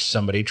and watched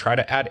somebody try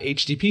to add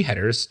HTTP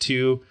headers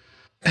to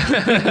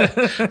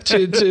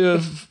to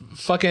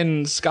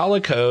fucking Scala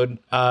code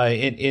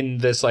in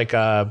this like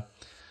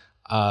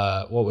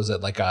what was it,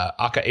 like a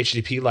Akka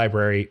HTTP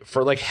library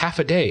for like half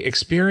a day.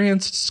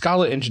 Experienced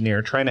Scala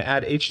engineer trying to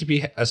add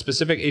a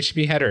specific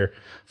HTTP header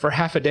for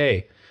half a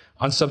day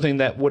on something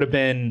that would have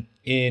been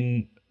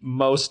in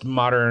most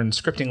modern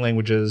scripting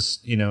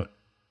languages,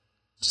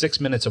 6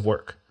 minutes of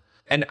work.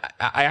 And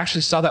I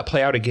actually saw that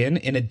play out again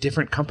in a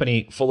different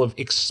company full of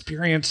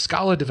experienced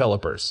Scala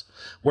developers,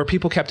 where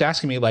people kept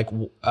asking me like,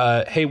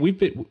 hey, we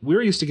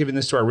were used to giving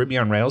this to our Ruby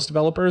on Rails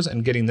developers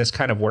and getting this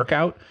kind of work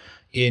out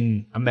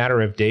in a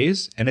matter of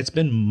days. And it's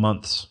been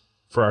months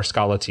for our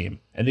Scala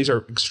team. And these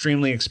are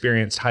extremely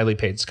experienced, highly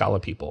paid Scala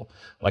people.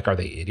 Like, are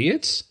they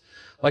idiots?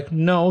 Like,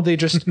 no,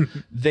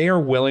 they are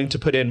willing to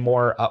put in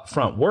more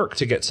upfront work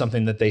to get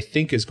something that they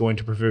think is going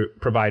to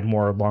provide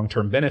more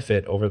long-term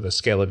benefit over the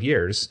scale of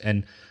years.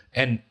 And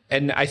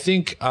I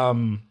think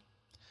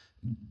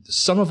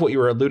some of what you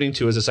were alluding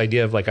to is this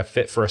idea of like a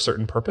fit for a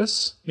certain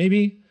purpose,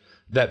 maybe,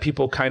 that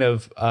people kind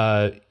of,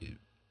 I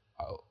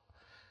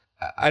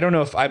don't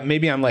know if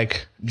maybe I'm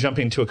like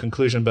jumping to a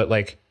conclusion, but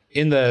like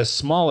in the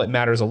small, it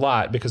matters a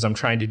lot because I'm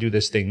trying to do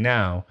this thing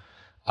now.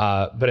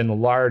 But in the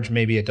large,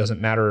 maybe it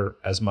doesn't matter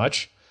as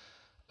much.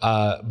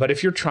 But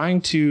if you're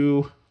trying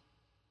to,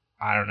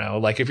 I don't know,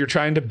 like if you're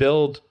trying to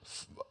build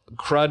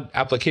CRUD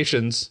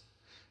applications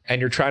and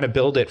you're trying to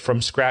build it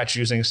from scratch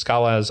using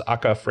Scala's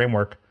Akka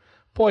framework,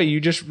 boy, you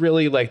just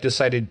really like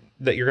decided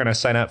that you're going to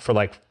sign up for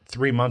like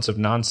 3 months of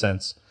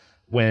nonsense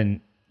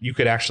when you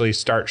could actually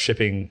start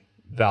shipping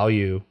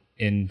value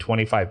in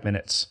 25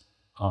 minutes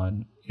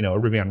on, a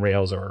Ruby on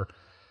Rails or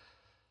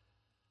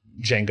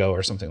Django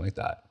or something like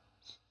that.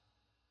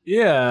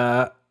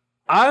 Yeah,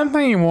 I'm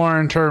thinking more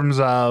in terms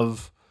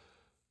of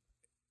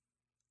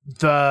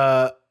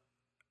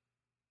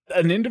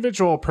an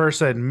individual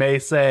person may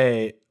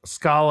say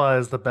Scala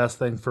is the best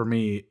thing for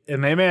me,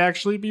 and they may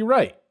actually be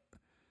right.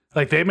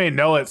 Like, they may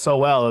know it so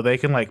well that they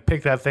can like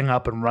pick that thing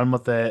up and run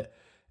with it,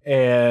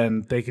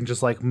 and they can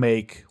just like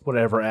make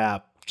whatever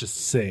app just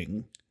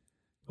sing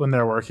when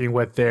they're working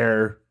with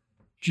their,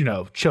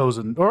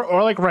 chosen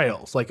or like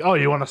Rails. Like, oh,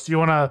 you want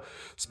to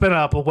spin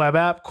up a web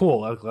app?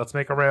 Cool. Let's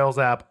make a Rails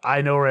app.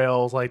 I know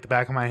Rails like the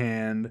back of my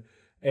hand,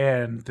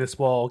 and this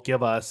will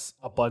give us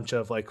a bunch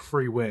of like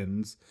free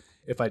wins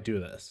if I do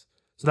this.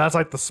 So that's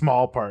like the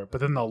small part.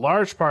 But then the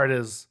large part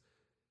is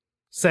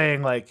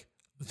saying like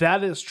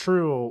that is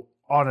true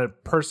on a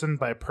person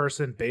by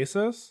person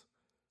basis,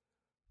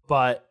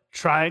 but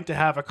trying to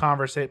have a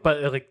conversation,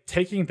 but like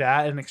taking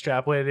that and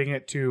extrapolating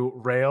it to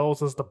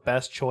Rails as the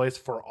best choice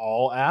for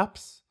all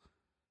apps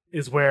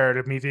is where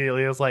it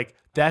immediately is like,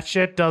 that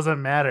shit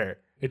doesn't matter.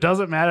 It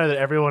doesn't matter that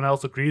everyone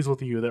else agrees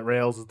with you that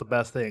Rails is the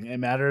best thing. It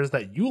matters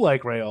that you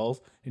like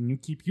Rails and you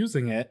keep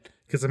using it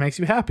because it makes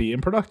you happy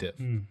and productive.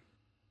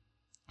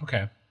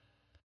 Okay.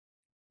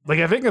 Like,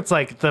 I think it's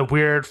like the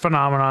weird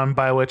phenomenon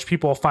by which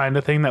people find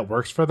a thing that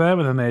works for them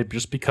and then they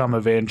just become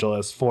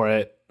evangelists for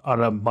it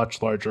on a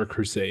much larger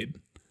crusade.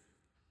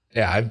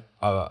 Yeah,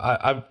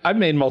 I've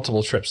made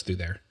multiple trips through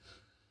there.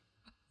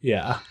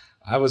 Yeah.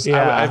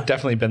 I've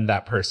definitely been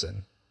that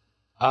person.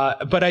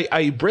 But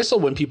I bristle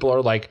when people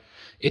are like,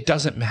 it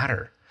doesn't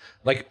matter.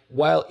 Like,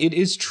 while it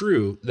is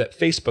true that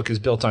Facebook is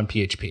built on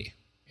PHP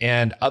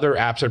and other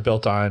apps are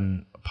built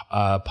on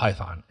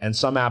Python, and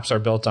some apps are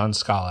built on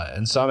Scala,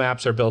 and some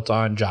apps are built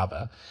on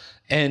Java,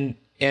 and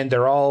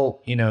they're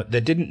all,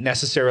 that didn't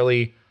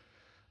necessarily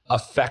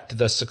affect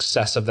the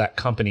success of that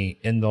company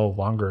in the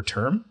longer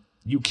term.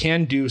 You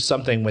can do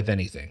something with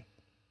anything.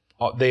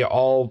 They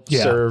all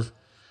serve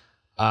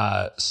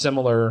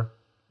similar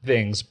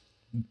things,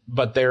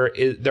 but there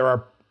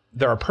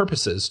are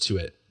purposes to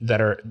it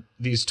that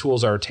these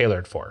tools are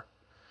tailored for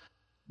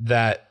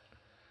that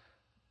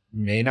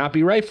may not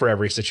be right for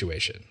every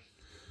situation.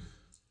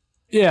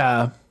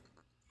 Yeah.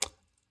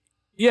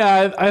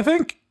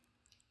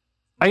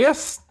 I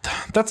guess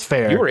that's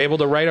fair. You were able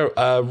to write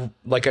an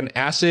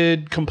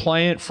ACID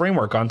compliant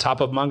framework on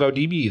top of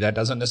MongoDB. That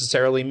doesn't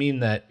necessarily mean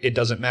that it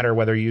doesn't matter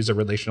whether you use a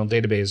relational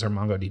database or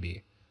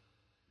MongoDB.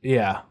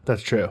 Yeah,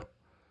 that's true.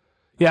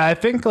 Yeah, I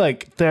think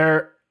like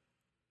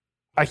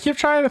I keep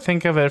trying to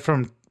think of it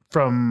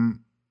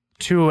from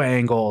two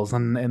angles,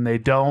 and they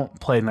don't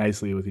play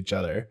nicely with each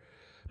other,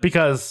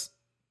 because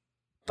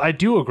I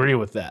do agree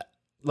with that.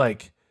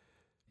 Like,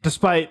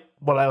 despite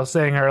what I was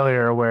saying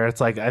earlier, where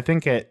it's like, I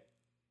think it's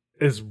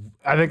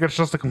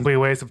just a complete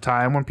waste of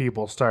time when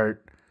people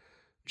start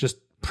just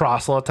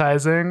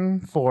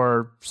proselytizing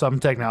for some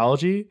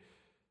technology.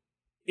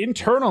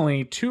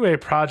 Internally to a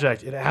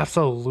project, it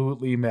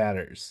absolutely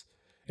matters.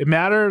 It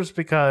matters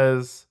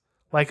because,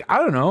 like, I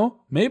don't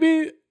know,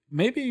 maybe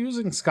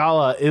using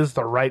Scala is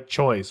the right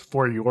choice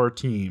for your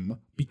team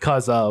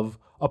because of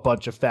a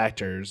bunch of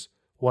factors,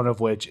 one of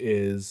which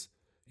is,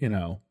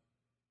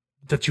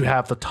 that you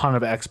have a ton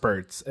of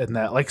experts, and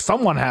that like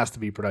someone has to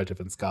be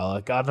productive in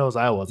Scala. God knows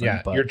I wasn't.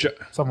 Yeah, but your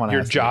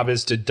job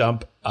is to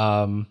dump,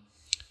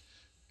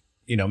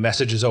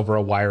 messages over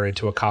a wire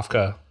into a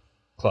Kafka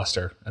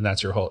cluster, and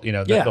that's your whole,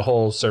 the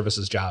whole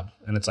service's job.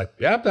 And it's like,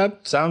 yeah,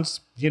 that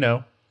sounds,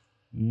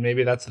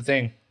 maybe that's the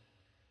thing.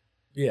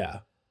 Yeah,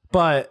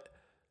 but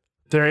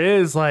there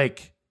is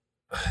like,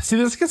 see,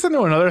 this gets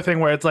into another thing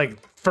where it's like,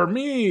 for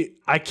me,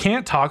 I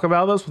can't talk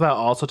about this without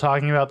also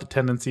talking about the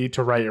tendency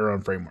to write your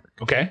own framework.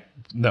 Okay.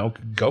 No,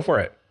 go for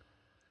it.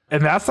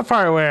 And that's the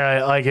part where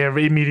it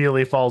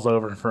immediately falls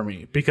over for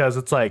me, because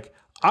it's like,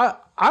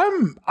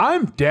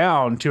 I'm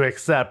down to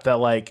accept that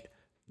like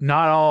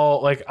not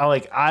all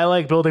I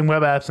like building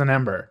web apps in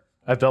Ember.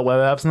 I've built web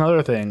apps and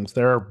other things.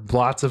 There are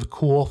lots of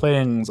cool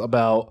things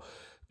about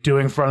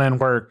doing front end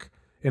work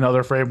in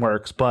other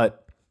frameworks,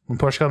 but when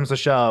push comes to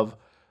shove,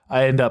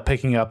 I end up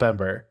picking up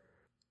Ember.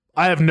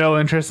 I have no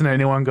interest in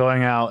anyone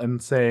going out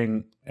and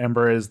saying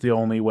Ember is the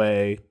only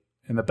way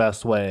and the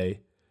best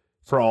way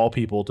for all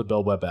people to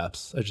build web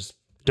apps. I just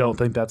don't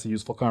think that's a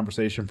useful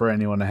conversation for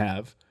anyone to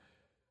have.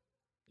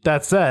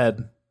 That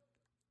said,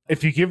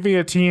 if you give me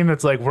a team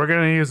that's like, we're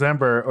going to use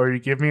Ember, or you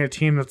give me a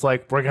team that's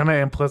like, we're going to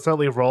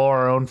implicitly roll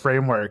our own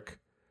framework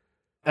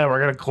and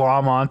we're going to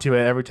glom onto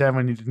it every time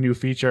we need a new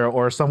feature,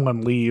 or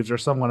someone leaves or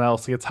someone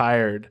else gets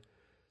hired,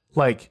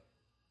 like,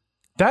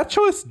 that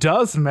choice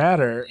does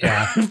matter.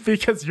 Yeah.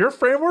 Because your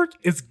framework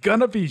is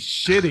gonna be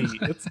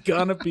shitty. It's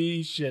gonna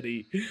be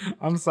shitty.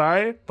 I'm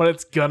sorry, but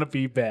it's gonna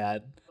be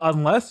bad.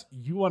 Unless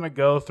you want to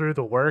go through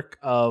the work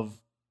of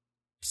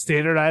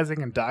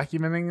standardizing and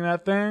documenting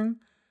that thing,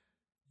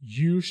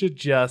 you should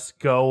just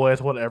go with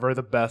whatever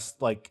the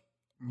best, like,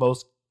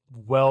 most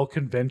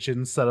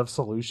well-conventioned set of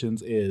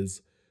solutions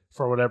is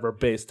for whatever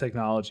base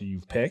technology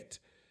you've picked.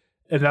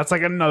 And that's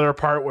like another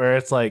part where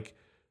it's like,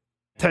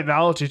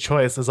 technology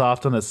choice is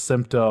often a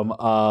symptom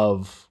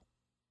of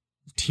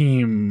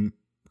team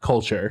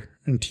culture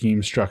and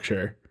team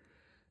structure.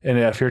 And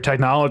if your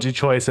technology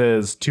choice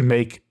is to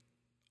make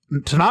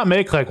to not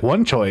make like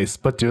one choice,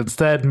 but to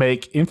instead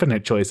make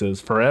infinite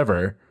choices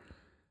forever,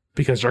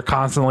 because you're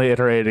constantly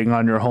iterating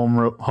on your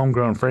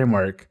homegrown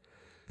framework,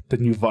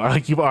 then you've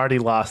already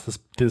lost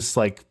this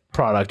like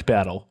product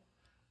battle.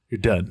 You're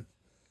done.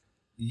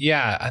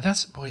 Yeah,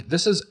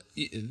 this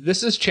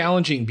is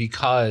challenging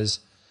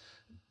because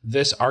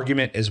this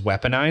argument is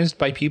weaponized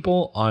by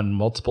people on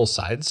multiple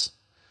sides,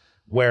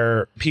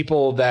 where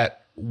people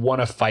that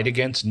want to fight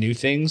against new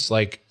things,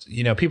 like,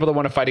 people that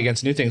want to fight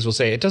against new things will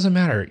say, it doesn't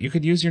matter. You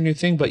could use your new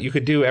thing, but you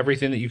could do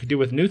everything that you could do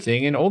with new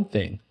thing and old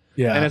thing.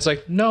 Yeah. And it's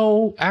like,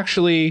 no,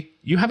 actually,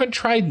 you haven't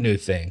tried new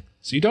thing.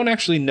 So you don't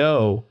actually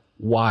know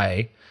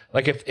why.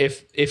 Like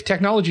if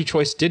technology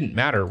choice didn't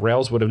matter,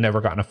 Rails would have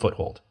never gotten a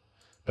foothold.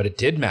 But it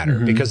did matter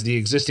because the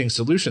existing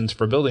solutions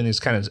for building these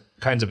kinds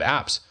of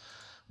apps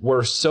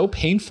were so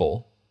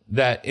painful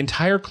that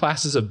entire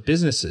classes of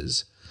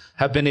businesses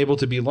have been able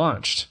to be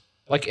launched.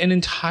 Like an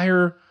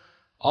entire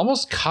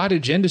almost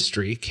cottage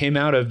industry came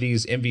out of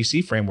these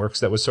MVC frameworks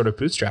that was sort of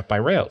bootstrapped by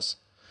Rails.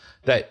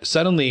 That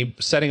suddenly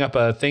setting up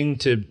a thing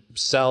to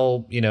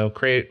sell,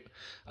 create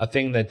a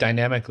thing that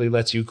dynamically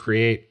lets you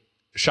create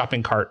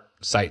shopping cart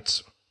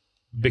sites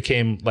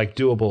became like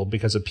doable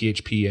because of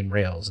PHP and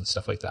Rails and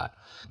stuff like that.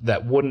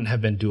 That wouldn't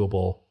have been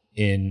doable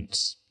in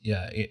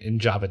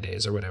Java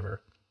days or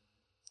whatever.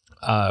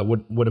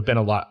 Would have been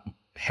a lot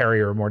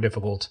hairier, more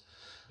difficult.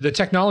 The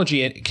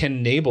technology can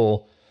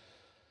enable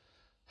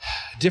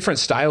different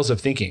styles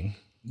of thinking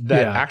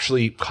that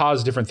actually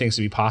cause different things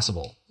to be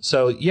possible.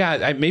 So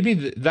maybe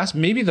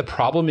the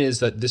problem is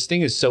that this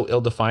thing is so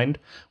ill-defined,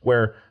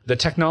 where the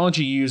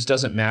technology you use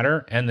doesn't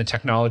matter and the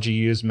technology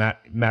you use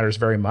matters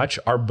very much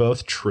are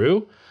both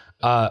true,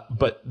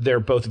 but they're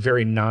both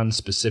very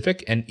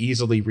non-specific and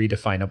easily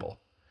redefinable.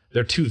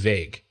 They're too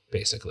vague,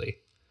 basically.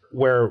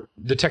 Where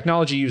the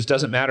technology you use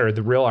doesn't matter,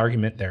 the real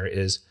argument there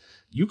is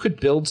you could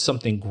build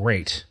something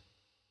great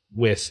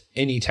with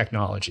any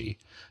technology.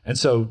 And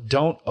so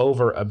don't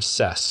over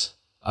obsess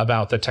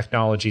about the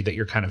technology that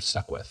you're kind of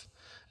stuck with.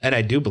 And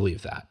I do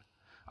believe that.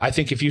 I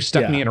think if you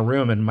stuck me in a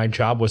room and my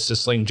job was to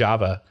sling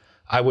Java,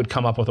 I would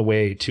come up with a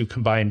way to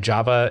combine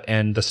Java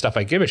and the stuff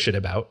I give a shit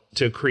about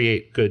to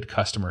create good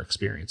customer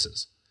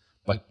experiences.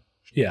 Like,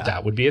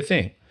 that would be a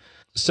thing.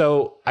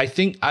 So I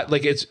think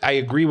I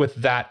agree with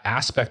that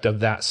aspect of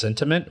that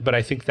sentiment, but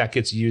I think that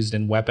gets used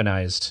and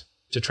weaponized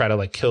to try to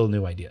like kill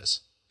new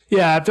ideas.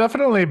 Yeah, I've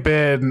definitely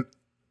been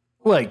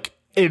like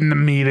in the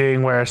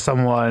meeting where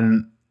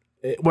you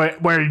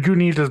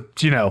need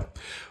to,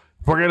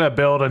 we're going to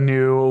build a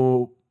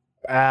new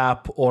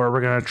app or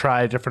we're going to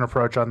try a different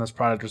approach on this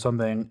product or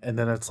something. And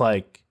then it's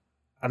like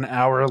an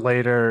hour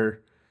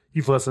later,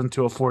 you've listened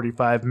to a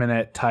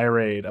 45-minute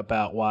tirade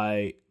about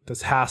why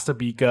this has to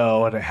be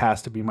Go and it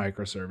has to be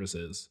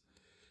microservices.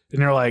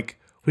 And you're like,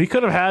 we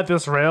could have had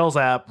this Rails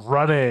app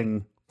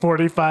running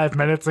 45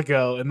 minutes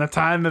ago in the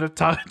time that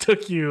it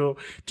took you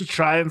to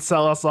try and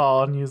sell us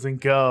all on using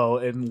Go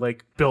and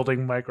like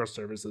building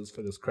microservices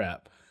for this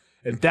crap.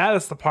 And that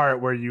is the part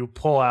where you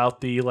pull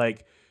out the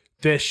like,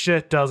 this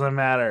shit doesn't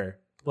matter.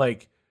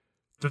 Like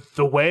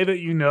the way that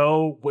you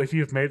know if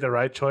you've made the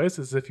right choice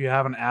is if you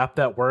have an app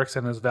that works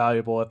and is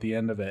valuable at the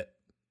end of it.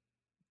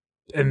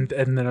 And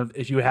then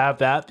if you have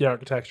that, the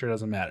architecture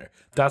doesn't matter.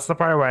 That's the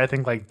part where I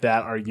think like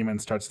that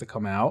argument starts to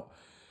come out.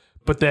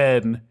 But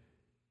then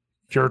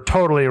you're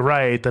totally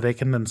right that it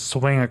can then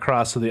swing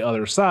across to the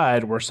other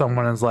side where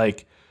someone is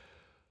like,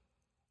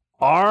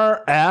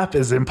 our app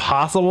is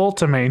impossible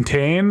to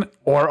maintain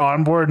or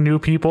onboard new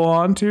people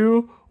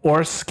onto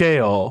or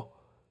scale.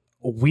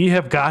 We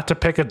have got to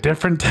pick a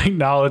different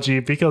technology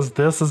because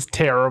this is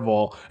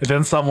terrible. And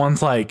then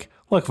someone's like,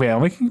 look, man,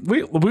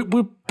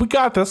 we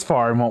got this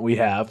far in what we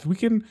have. We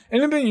can,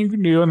 anything you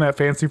can do in that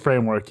fancy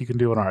framework, you can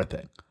do in our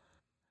thing.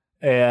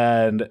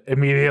 And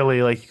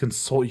immediately, like you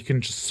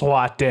can just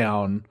swat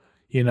down,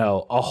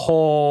 a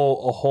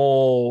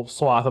whole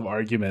swath of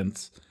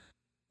arguments,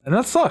 and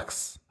that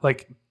sucks.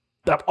 Like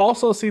I've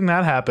also seen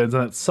that happens,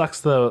 and it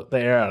sucks the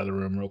air out of the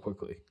room real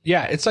quickly.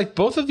 Yeah, it's like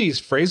both of these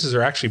phrases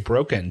are actually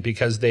broken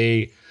because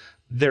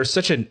there's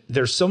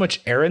so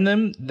much air in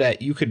them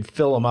that you could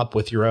fill them up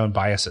with your own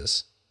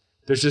biases.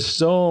 There's just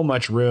so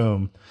much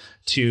room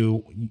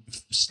to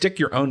stick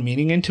your own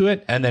meaning into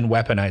it and then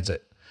weaponize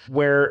it.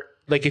 Where,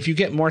 like, if you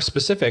get more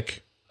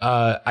specific,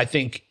 I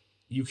think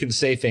you can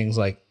say things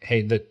like,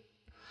 hey,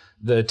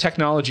 the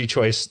technology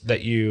choice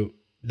that you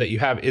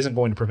have isn't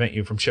going to prevent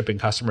you from shipping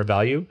customer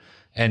value.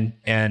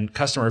 And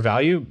customer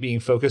value, being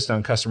focused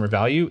on customer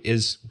value,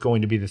 is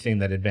going to be the thing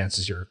that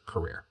advances your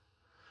career.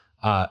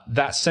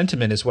 That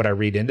sentiment is what I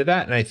read into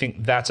that. And I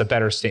think that's a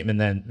better statement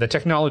than the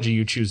technology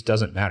you choose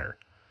doesn't matter.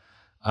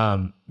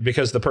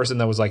 Because the person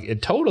that was like,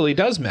 it totally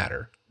does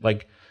matter.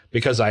 Like,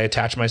 because I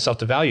attach myself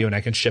to value and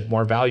I can ship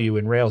more value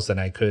in Rails than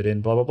I could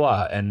in blah, blah,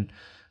 blah. And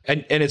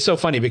it's so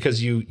funny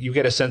because you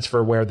get a sense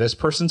for where this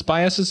person's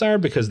biases are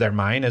because they're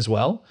mine as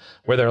well,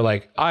 where they're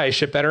like, I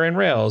ship better in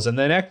Rails and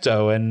then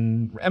Ecto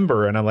and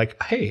Ember. And I'm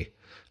like, hey,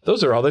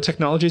 those are all the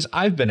technologies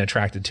I've been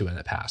attracted to in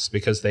the past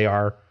because they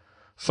are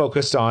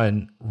focused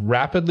on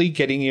rapidly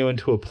getting you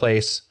into a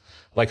place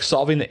like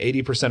solving the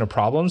 80% of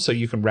problems so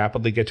you can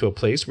rapidly get to a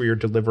place where you're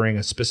delivering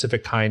a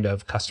specific kind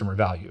of customer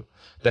value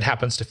that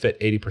happens to fit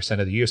 80%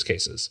 of the use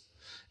cases.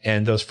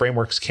 And those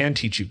frameworks can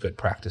teach you good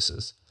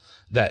practices.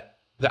 That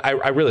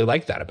I really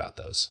like that about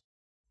those.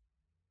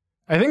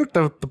 I think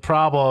the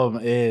problem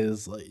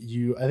is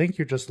I think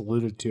you just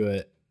alluded to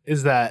it,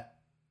 is that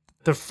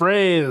the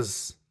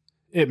phrase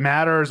 "it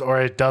matters or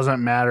it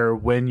doesn't matter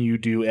when you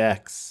do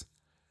X"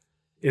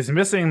 is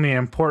missing the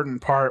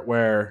important part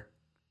where,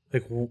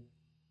 like,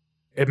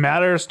 it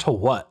matters to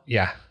what?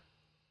 Yeah.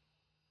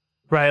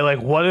 Right?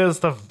 Like, what is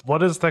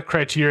the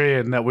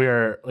criterion that we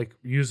are like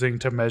using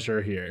to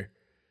measure here?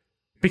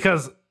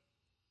 Because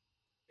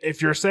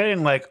if you're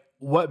saying like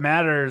what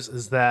matters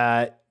is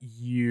that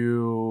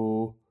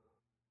you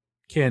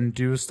can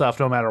do stuff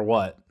no matter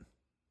what,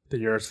 that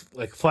you're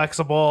like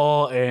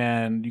flexible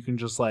and you can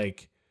just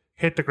like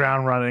hit the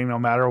ground running no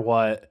matter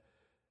what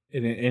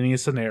in any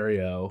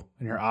scenario,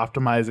 and you're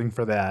optimizing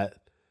for that,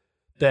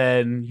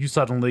 then you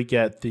suddenly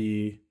get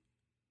it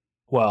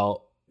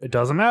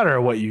doesn't matter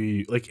what you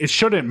use. Like, it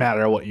shouldn't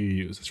matter what you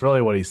use. It's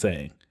really what he's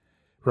saying,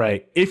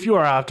 right? If you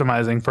are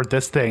optimizing for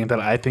this thing that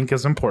I think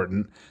is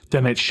important,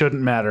 then it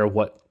shouldn't matter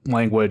what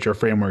language or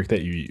framework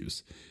that you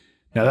use.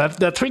 Now,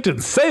 that tweet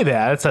didn't say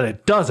that. It said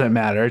it doesn't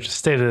matter. It just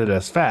stated it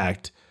as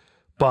fact.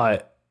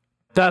 But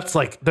that's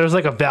like, there's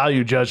like a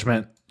value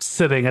judgment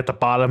sitting at the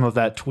bottom of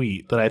that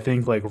tweet that I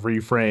think like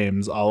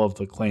reframes all of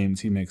the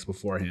claims he makes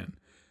beforehand.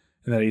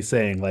 And that he's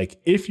saying, like,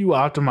 if you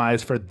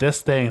optimize for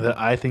this thing that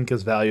I think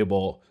is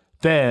valuable,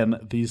 then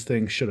these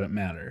things shouldn't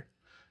matter.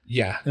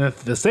 Yeah. And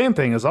if the same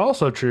thing is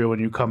also true when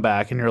you come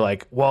back and you're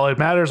like, well, it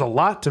matters a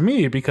lot to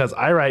me because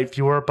I write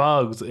fewer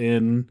bugs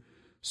in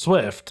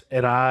Swift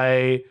and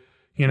I,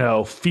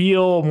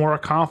 feel more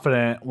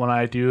confident when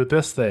I do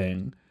this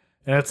thing.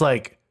 And it's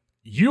like,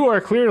 you are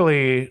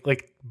clearly,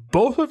 like,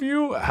 both of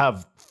you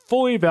have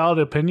fully valid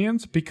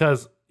opinions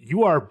because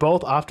you are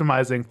both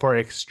optimizing for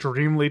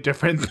extremely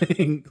different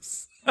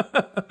things.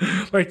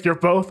 Like, you're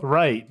both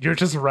right. You're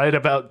just right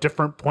about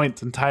different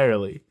points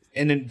entirely.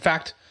 And in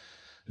fact,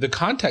 the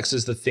context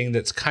is the thing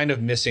that's kind of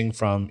missing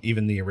from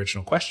even the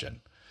original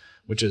question,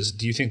 which is,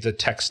 do you think the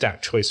tech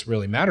stack choice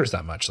really matters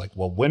that much? Like,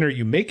 well, when are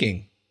you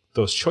making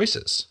those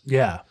choices?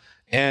 Yeah.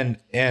 And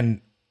you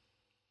and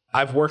I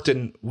have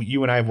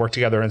worked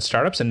together in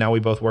startups, and now we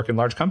both work in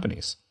large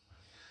companies.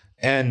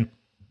 And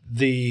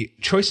the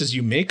choices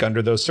you make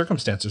under those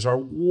circumstances are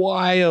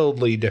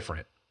wildly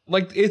different.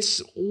 Like,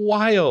 it's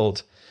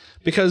wild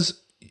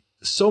because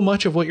so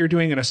much of what you're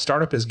doing in a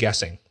startup is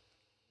guessing.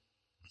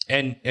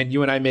 And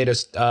you and I made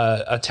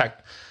a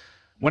tech.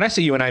 When I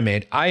say you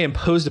and I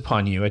imposed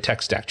upon you a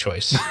tech stack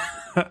choice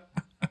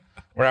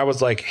where I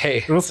was like,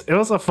 hey, it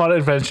was a fun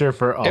adventure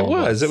for all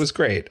of us. It was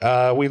great.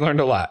 We learned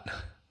a lot.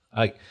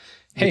 Like,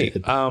 hey,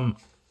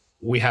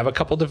 we have a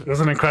couple It was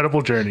an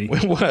incredible journey.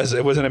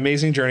 It was an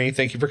amazing journey.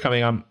 Thank you for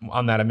coming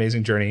on that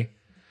amazing journey.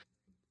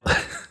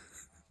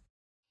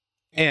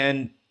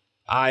 And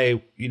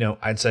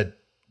I'd said,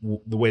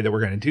 the way that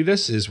we're going to do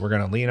this is we're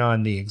going to lean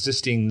on the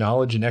existing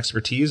knowledge and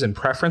expertise and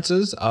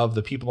preferences of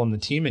the people on the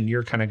team, and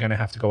you're kind of going to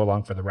have to go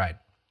along for the ride.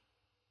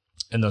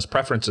 And those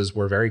preferences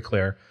were very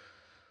clear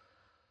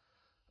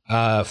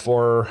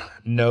for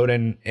Node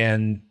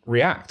and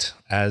React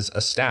as a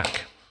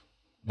stack.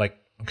 Like,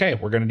 okay,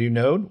 we're going to do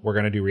Node, we're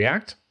going to do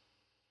React.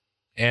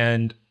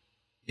 And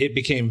it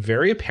became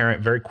very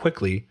apparent very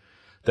quickly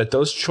that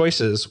those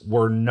choices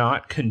were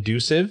not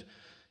conducive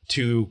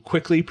to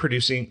quickly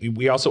producing.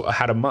 We also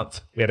had a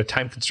month. We had a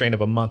time constraint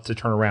of a month to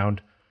turn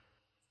around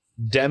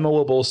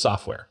demoable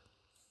software.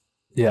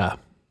 Yeah.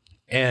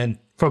 And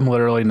from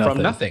literally nothing.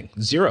 From nothing.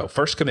 Zero.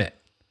 First commit.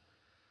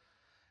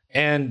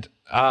 And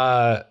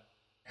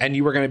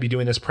you were going to be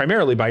doing this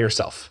primarily by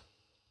yourself.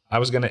 I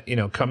was going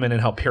to, come in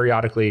and help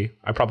periodically.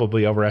 I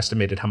probably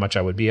overestimated how much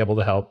I would be able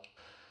to help.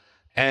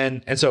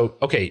 And so,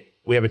 okay,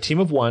 we have a team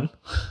of one,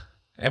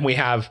 and we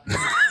have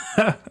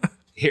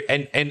here,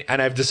 and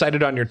I've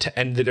decided on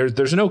and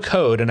there's no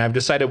code, and I've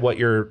decided what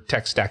your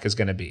tech stack is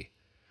going to be.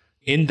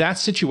 In that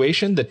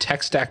situation, the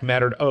tech stack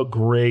mattered a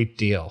great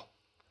deal.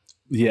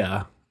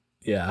 Yeah.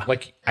 Yeah.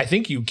 Like, I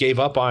think you gave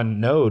up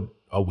on Node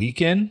a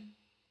week in.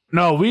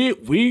 No,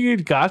 we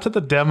got to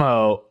the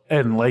demo,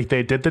 and like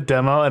they did the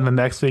demo, and the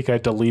next week I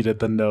deleted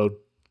the Node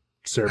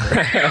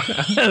server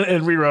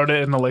and rewrote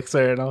it in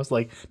Elixir, and I was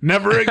like,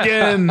 never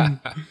again.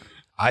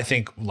 I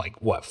think like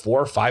 4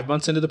 or 5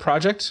 months into the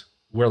project,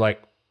 we're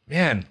like,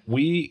 man,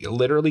 we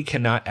literally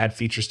cannot add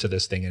features to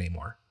this thing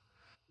anymore.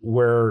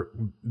 We're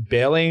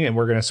bailing, and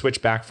we're going to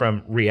switch back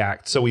from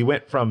React. So we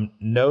went from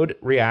Node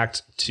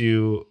React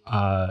to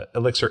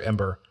Elixir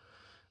Ember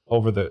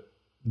over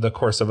the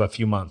course of a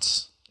few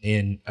months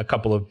in a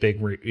couple of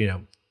big,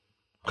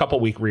 couple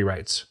week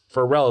rewrites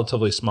for a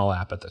relatively small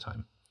app at the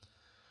time.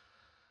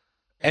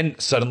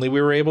 And suddenly we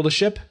were able to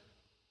ship.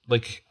 So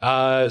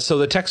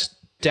the tech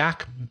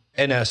stack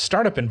in a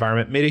startup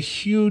environment made a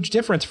huge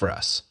difference for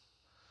us.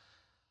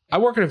 I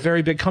work at a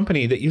very big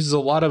company that uses a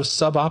lot of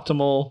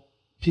suboptimal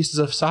pieces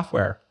of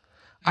software.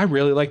 I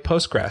really like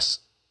Postgres.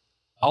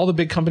 All the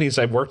big companies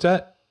I've worked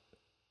at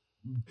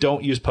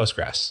don't use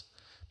Postgres,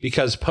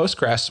 because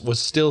Postgres was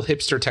still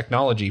hipster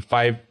technology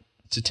 5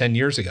 to 10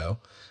 years ago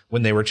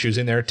when they were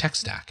choosing their tech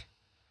stack.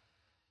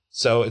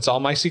 So it's all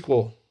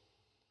MySQL.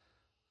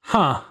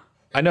 Huh.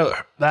 I know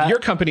That- your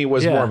company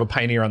was yeah. more of a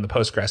pioneer on the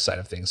Postgres side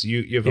of things.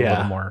 You have a Yeah.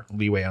 little more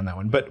leeway on that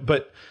one.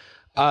 But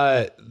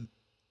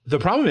the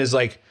problem is,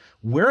 like,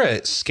 we're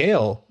at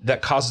scale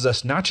that causes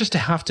us not just to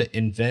have to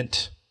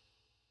invent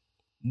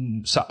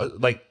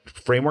like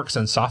frameworks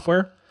and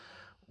software.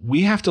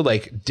 We have to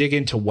like dig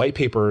into white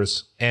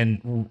papers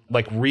and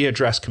like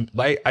readdress.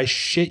 I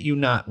shit you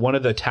not. One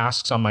of the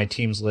tasks on my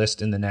team's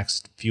list in the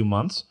next few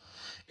months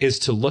is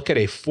to look at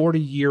a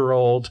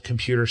 40-year-old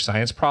computer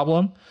science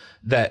problem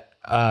that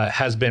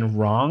has been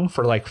wrong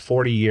for like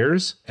 40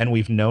 years. And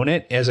we've known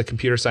it as a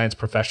computer science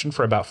profession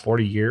for about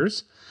 40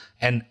 years.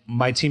 And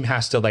my team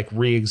has to like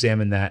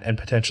re-examine that and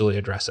potentially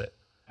address it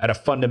at a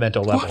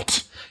fundamental level.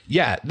 What?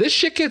 Yeah, this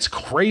shit gets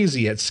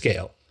crazy at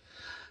scale.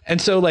 And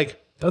so like,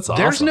 That's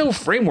there's awesome. no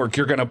framework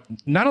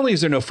not only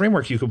is there no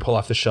framework you can pull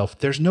off the shelf,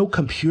 there's no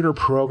computer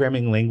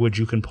programming language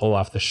you can pull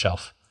off the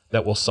shelf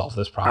that will solve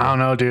this I problem. don't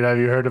know, dude. Have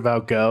you heard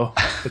about Go?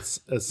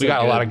 It's We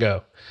got a lot of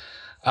Go.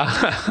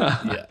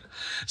 Yeah.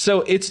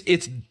 So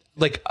it's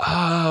like,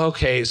 oh,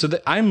 okay. So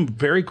I'm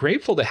very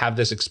grateful to have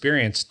this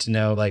experience to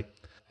know, like,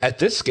 at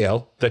this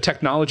scale, the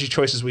technology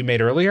choices we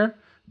made earlier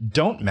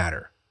don't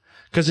matter,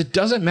 because it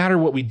doesn't matter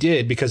what we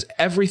did, because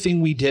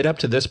everything we did up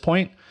to this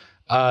point,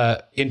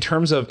 in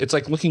terms of, it's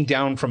like looking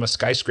down from a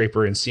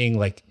skyscraper and seeing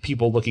like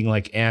people looking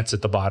like ants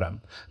at the bottom.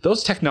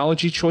 Those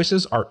technology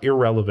choices are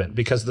irrelevant,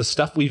 because the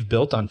stuff we've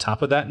built on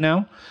top of that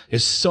now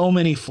is so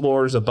many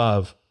floors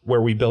above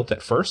where we built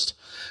at first.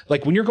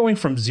 Like when you're going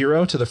from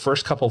 0 to the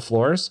first couple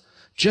floors,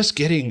 just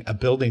getting a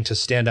building to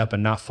stand up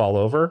and not fall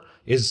over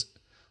is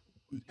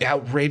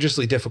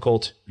outrageously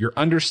difficult. You're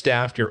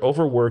understaffed, you're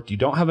overworked, you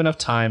don't have enough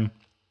time.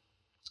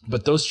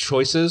 But those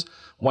choices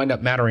wind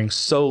up mattering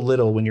so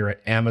little when you're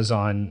at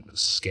Amazon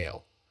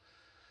scale.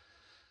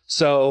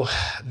 So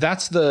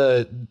that's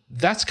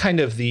kind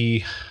of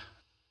the,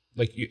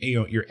 like, you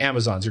know, your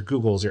Amazons, your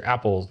Googles, your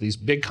Apples, these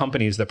big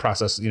companies that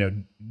process, you know,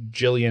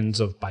 jillions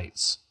of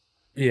bytes.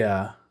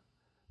 Yeah.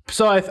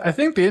 So I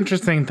think the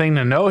interesting thing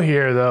to know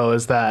here, though,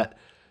 is that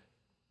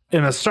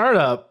in a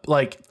startup,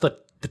 like the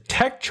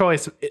tech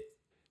choice,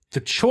 the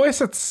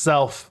choice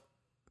itself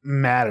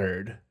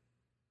mattered,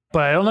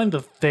 but I don't think the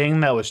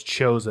thing that was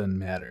chosen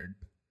mattered.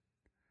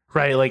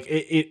 Right? Like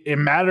it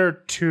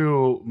mattered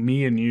to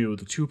me and you,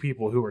 the two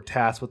people who were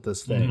tasked with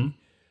this thing. Mm-hmm.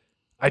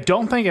 I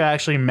don't think it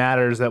actually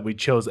matters that we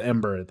chose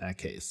Ember in that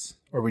case,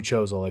 or we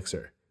chose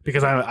Elixir.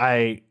 Because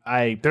I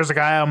there's a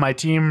guy on my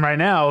team right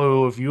now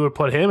who, if you would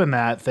put him in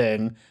that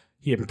thing,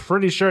 I'm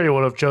pretty sure he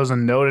would have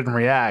chosen Node and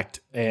React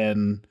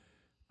and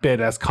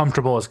been as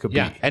comfortable as could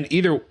Yeah, be. and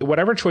either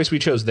whatever choice we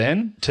chose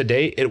then,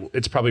 today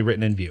it's probably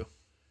written in Vue.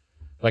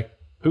 Like,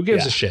 who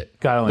gives Yeah, a shit?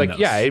 God only like, knows.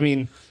 yeah, I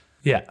mean,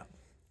 Yeah.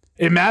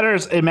 It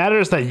matters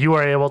that you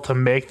are able to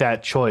make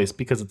that choice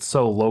because it's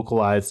so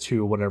localized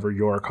to whatever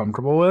you're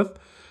comfortable with.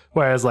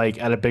 Whereas like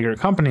at a bigger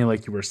company,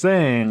 like you were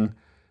saying,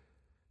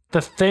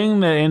 the thing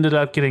that ended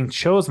up getting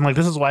chosen, like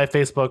this is why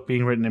Facebook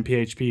being written in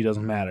PHP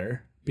doesn't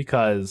matter,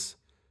 because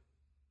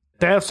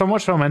they have so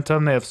much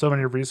momentum, they have so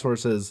many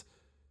resources,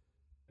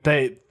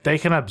 they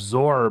can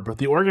absorb,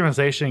 the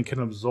organization can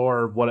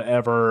absorb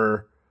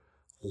whatever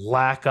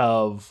lack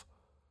of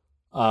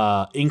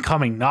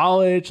incoming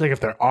knowledge. Like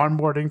if they're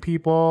onboarding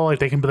people, like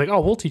they can be like,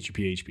 oh, we'll teach you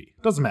PHP.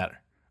 Doesn't matter.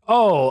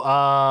 Oh,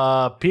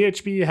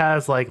 PHP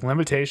has like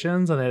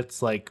limitations and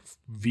it's like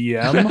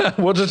VM.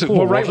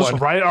 we'll write just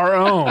one. write our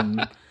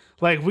own.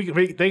 Like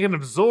they can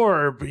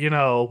absorb, you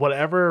know,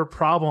 whatever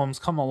problems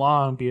come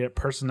along, be it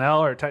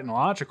personnel or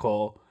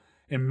technological,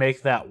 and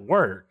make that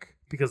work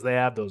because they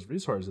have those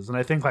resources. And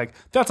I think like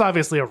that's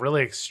obviously a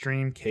really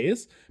extreme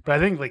case, but I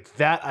think like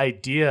that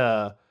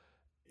idea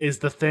is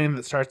the thing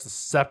that starts to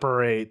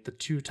separate the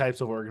two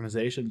types of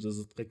organizations.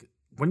 Is like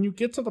when you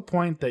get to the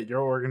point that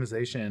your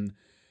organization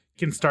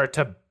can start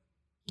to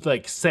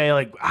like say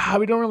like,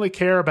 we don't really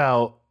care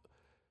about,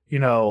 you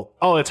know,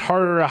 oh, it's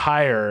harder to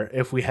hire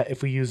if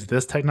we use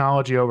this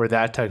technology over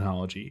that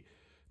technology.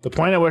 The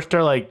point at which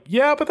they're like,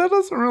 yeah, but that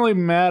doesn't really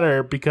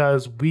matter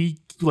because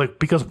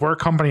because we're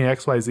company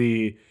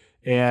XYZ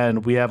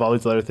and we have all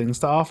these other things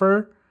to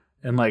offer,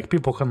 and like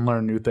people can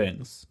learn new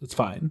things. It's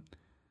fine.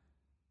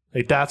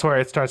 Like that's where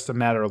it starts to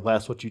matter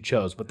less what you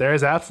chose. But there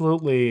is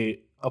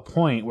absolutely a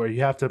point where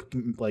you have to,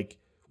 like,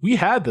 we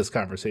had this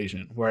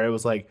conversation where it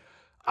was like,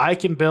 I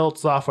can build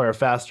software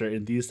faster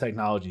in these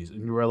technologies.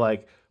 And you were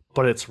like,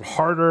 but it's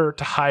harder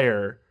to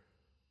hire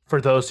for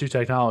those two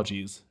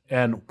technologies.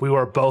 And we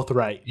were both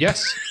right.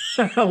 Yes.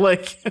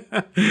 Like,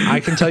 I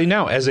can tell you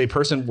now, as a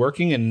person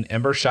working in an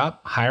Ember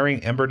shop,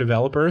 hiring Ember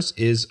developers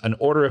is an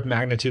order of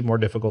magnitude more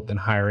difficult than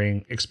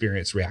hiring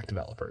experienced React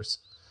developers.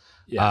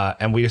 Yeah.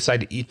 And we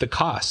decided to eat the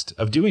cost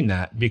of doing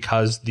that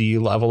because the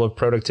level of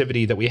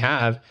productivity that we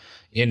have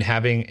in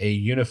having a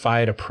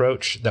unified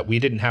approach that we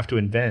didn't have to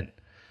invent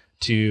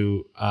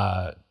to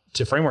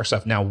framework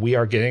stuff. Now we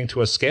are getting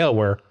to a scale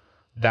where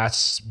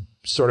that's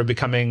sort of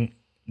becoming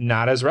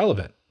not as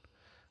relevant.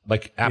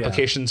 Like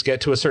applications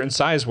get to a certain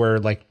size where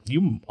like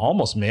you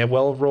almost may have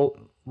well have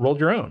rolled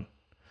your own,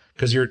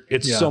 because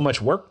it's so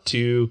much work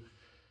to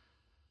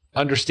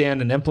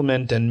understand and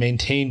implement and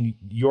maintain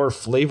your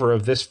flavor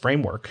of this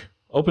framework,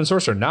 open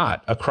source or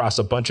not, across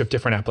a bunch of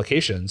different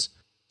applications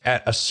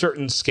at a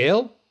certain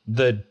scale.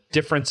 The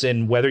difference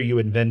in whether you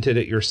invented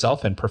it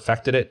yourself and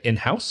perfected it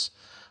in-house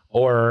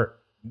or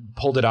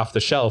pulled it off the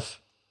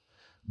shelf,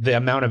 the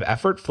amount of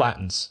effort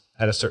flattens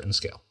at a certain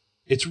scale.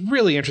 It's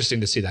really interesting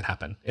to see that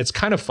happen. It's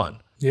kind of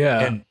fun.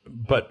 Yeah.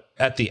 But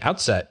at the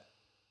outset,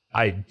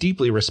 I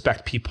deeply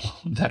respect people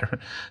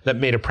that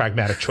made a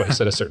pragmatic choice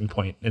at a certain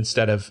point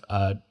instead of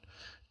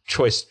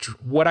choice.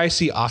 What I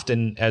see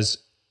often as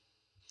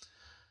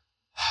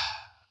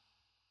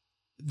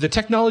the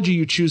technology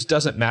you choose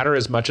doesn't matter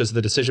as much as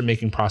the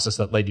decision-making process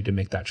that led you to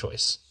make that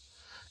choice.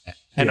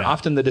 And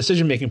often the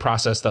decision-making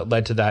process that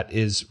led to that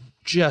is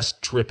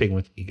just dripping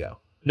with ego.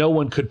 No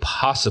one could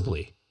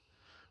possibly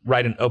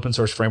write an open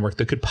source framework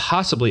that could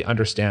possibly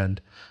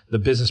understand the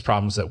business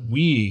problems that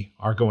we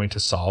are going to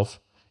solve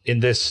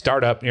in this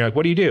startup. And you're like,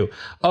 what do you do?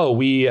 Oh,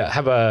 we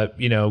have a,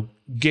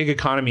 gig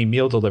economy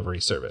meal delivery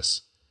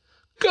service.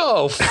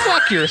 Go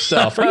fuck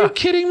yourself. Are you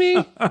kidding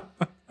me?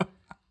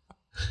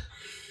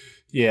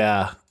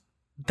 Yeah.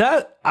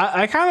 That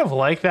I kind of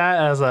like that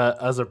as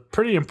a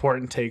pretty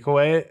important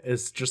takeaway.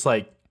 Is just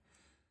like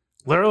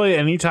literally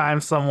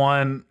anytime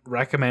someone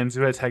recommends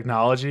you a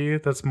technology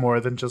that's more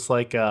than just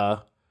like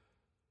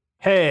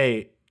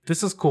hey,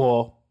 this is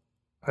cool.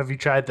 Have you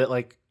tried that?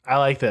 Like, I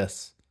like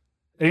this.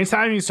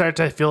 Anytime you start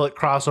to feel it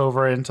cross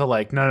over into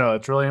like, no,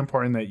 it's really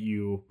important that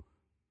you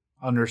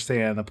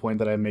understand the point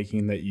that I'm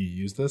making, that you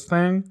use this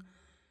thing.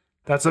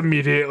 That's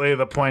immediately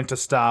the point to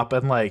stop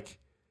and like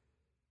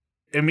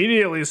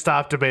immediately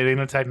stop debating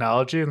the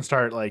technology and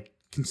start like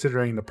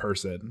considering the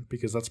person,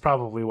 because that's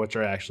probably what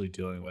you're actually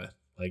dealing with.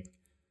 Like,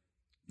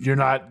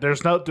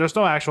 there's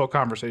no actual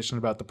conversation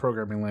about the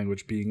programming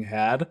language being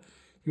had.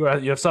 You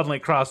have suddenly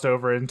crossed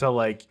over into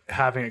like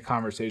having a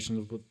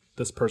conversation with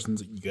this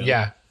person's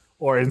ego,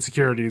 or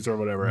insecurities or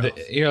whatever else.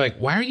 You're like,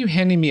 why are you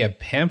handing me a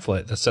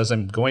pamphlet that says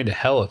I'm going to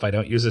hell if I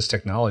don't use this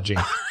technology?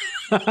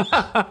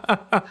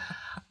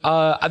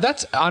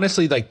 That's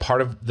honestly like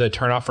part of the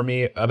turnoff for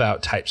me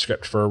about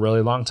TypeScript for a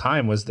really long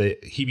time, was the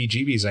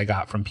heebie-jeebies I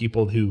got from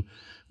people who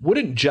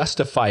wouldn't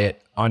justify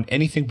it on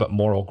anything but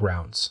moral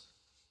grounds.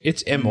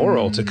 It's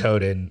immoral to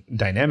code in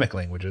dynamic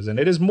languages, and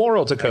it is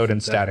moral to code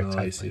in static type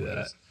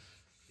languages.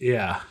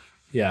 That.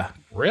 Yeah.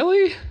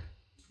 Really?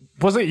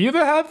 Was it you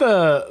that had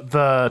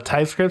the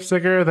TypeScript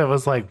sticker that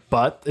was like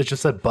butt? It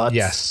just said butts.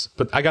 Yes,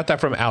 but I got that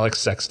from Alex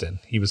Sexton.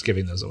 He was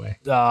giving those away.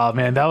 Oh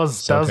man, that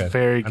was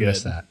very good. I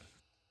missed that.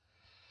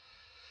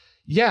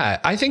 Yeah,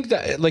 I think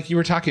that like you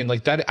were talking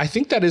like that. I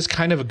think that is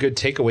kind of a good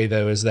takeaway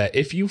though, is that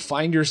if you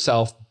find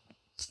yourself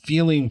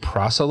feeling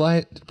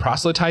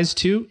proselytized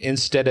to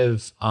instead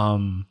of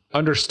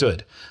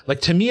understood,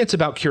 like to me, it's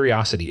about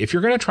curiosity. If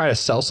you're going to try to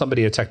sell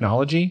somebody a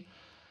technology,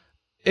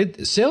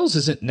 sales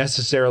isn't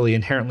necessarily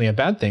inherently a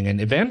bad thing,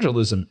 and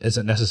evangelism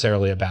isn't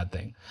necessarily a bad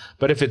thing.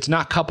 But if it's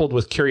not coupled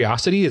with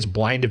curiosity, it's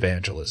blind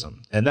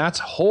evangelism. And that's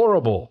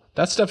horrible.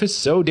 That stuff is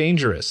so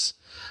dangerous.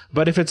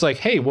 But if it's like,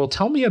 hey, well,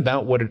 tell me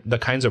about what the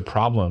kinds of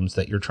problems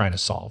that you're trying to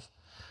solve.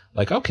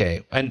 Like,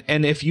 okay. And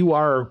if you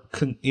are,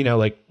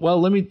 like, well,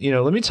 let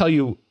me tell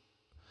you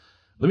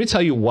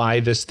why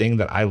this thing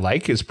that I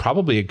like is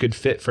probably a good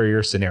fit for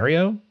your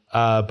scenario.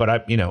 But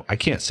I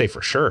can't say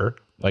for sure.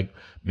 Like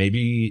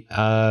maybe,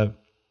 I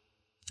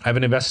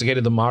haven't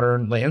investigated the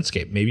modern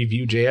landscape. Maybe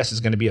Vue.js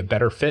is going to be a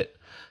better fit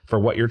for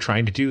what you're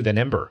trying to do than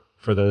Ember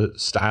for the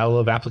style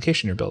of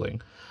application you're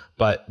building.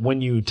 But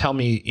when you tell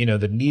me,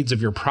 the needs of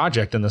your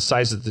project and the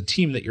size of the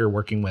team that you're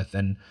working with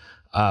and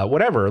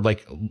whatever,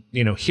 like,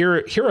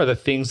 here are the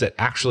things that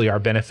actually are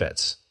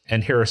benefits.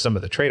 And here are some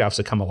of the trade-offs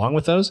that come along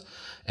with those.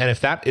 And if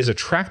that is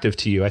attractive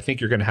to you, I think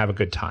you're going to have a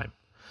good time.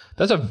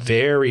 That's a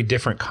very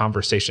different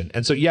conversation.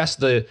 And so, yes,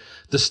 the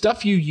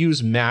stuff you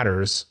use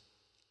matters.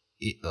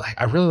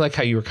 I really like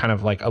how you were kind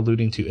of like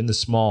alluding to in the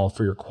small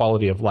for your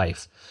quality of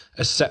life,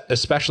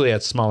 especially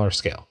at smaller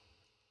scale.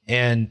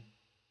 And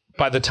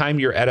by the time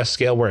you're at a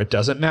scale where it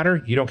doesn't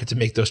matter, you don't get to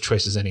make those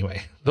choices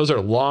anyway. Those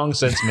are long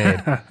since made.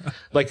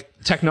 Like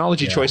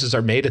technology choices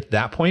are made at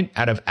that point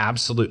out of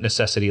absolute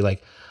necessity.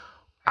 Like,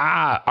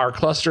 our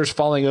cluster's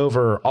falling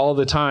over all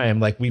the time.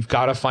 Like, we've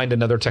got to find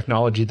another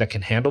technology that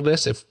can handle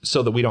this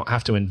so that we don't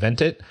have to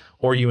invent it,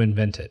 or you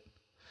invent it.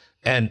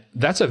 And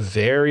that's a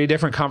very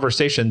different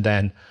conversation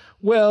than,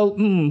 well,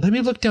 let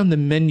me look down the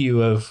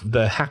menu of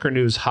the Hacker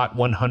News Hot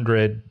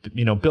 100,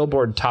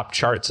 Billboard top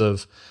charts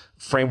of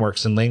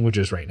frameworks and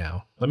languages right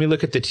now. Let me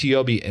look at the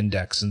TOBE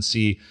index and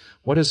see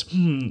what is,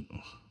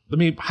 let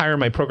me hire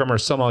my programmer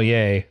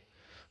sommelier.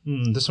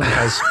 This one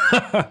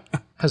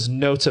has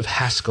notes of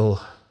Haskell.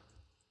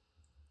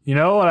 You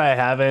know what I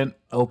haven't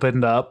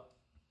opened up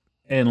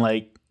in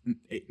like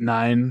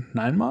 9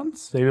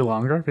 months, maybe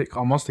longer,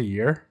 almost a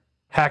year?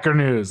 Hacker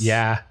News.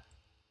 Yeah.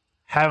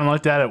 Haven't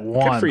looked at it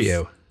once. Good for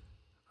you.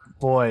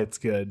 Boy, it's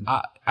good.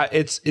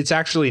 It's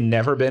actually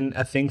never been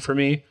a thing for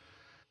me.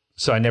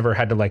 So I never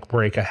had to like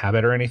break a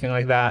habit or anything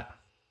like that.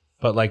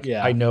 But like,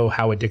 I know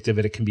how addictive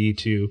it can be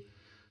to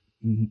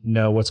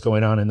know what's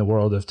going on in the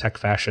world of tech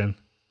fashion.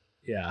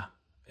 Yeah.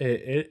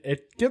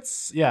 It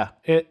gets,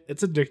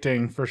 it's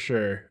addicting for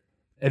sure.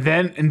 And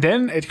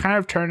then it kind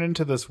of turned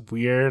into this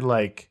weird,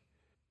 like,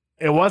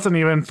 it wasn't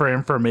even for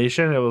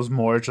information. It was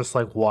more just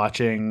like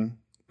watching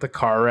the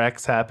car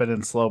wrecks happen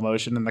in slow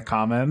motion in the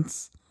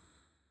comments.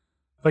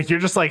 Like you're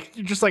just like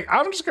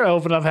I'm just gonna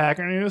open up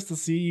Hacker News to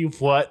see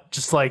what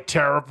just like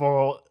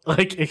terrible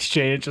like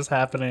exchange is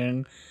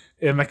happening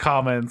in the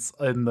comments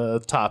in the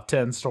top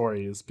 10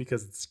 stories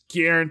because it's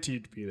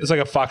guaranteed to be there. It's like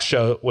a Fox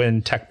show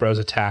when tech bros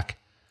attack.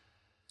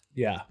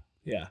 Yeah,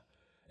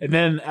 and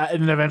then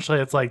eventually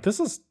it's like this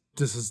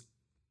is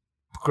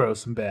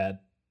gross and bad.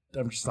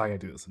 I'm just not gonna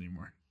do this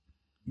anymore.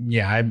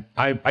 Yeah,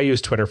 I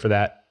use Twitter for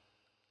that.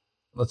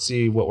 Let's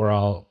see what we're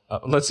all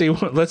let's see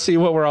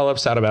what we're all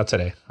upset about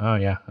today. Oh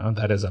yeah,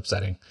 that is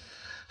upsetting.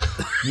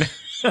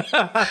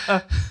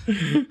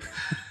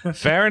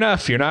 Fair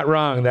enough. You're not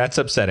wrong. That's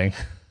upsetting.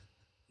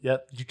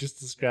 Yep, you just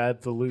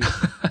described the loop.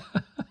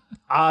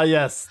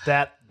 Yes,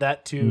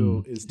 that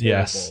too is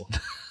terrible.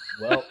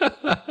 Yes.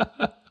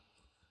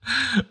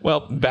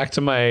 Well, back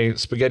to my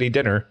spaghetti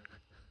dinner.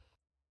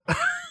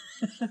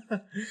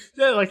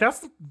 Yeah, like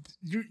that's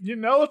you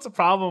know it's a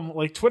problem.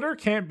 Like Twitter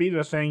can't be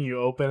the thing you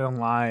open in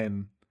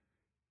line,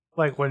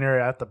 like when you're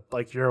at the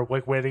you're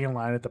like waiting in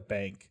line at the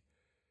bank,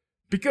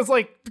 because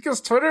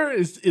Twitter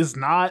is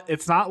not,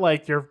 it's not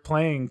like you're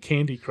playing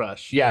Candy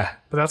Crush. Yeah,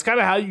 but that's kind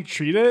of how you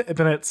treat it, and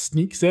then it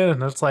sneaks in,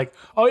 and it's like,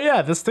 oh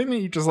yeah, this thing that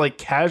you just like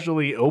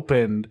casually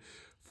opened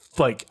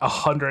like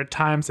 100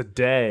 times a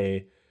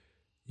day,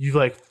 you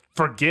like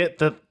forget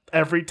that.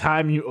 Every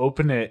time you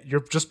open it, you're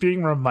just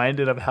being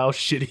reminded of how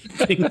shitty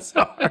things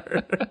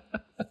are.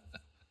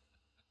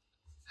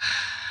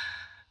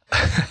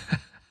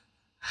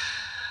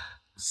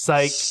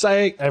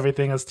 Psych.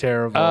 Everything is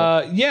terrible.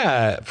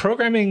 Yeah,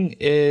 programming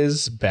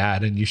is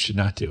bad and you should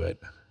not do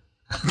it.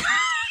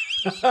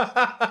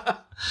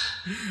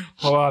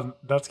 Hold on.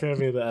 That's going to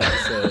be the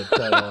episode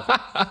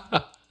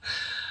title.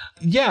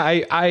 Yeah,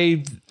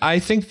 I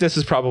think this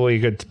is probably a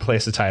good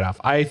place to tie it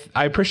off. I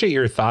appreciate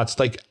your thoughts.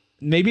 Like,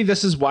 maybe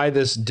this is why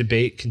this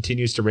debate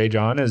continues to rage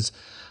on, is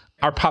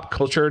our pop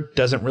culture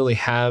doesn't really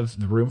have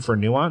the room for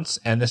nuance.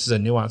 And this is a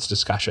nuanced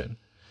discussion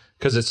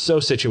because it's so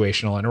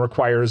situational and it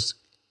requires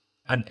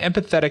an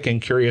empathetic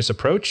and curious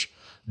approach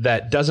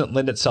that doesn't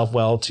lend itself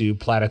well to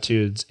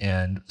platitudes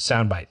and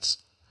sound bites.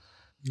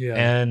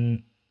 Yeah.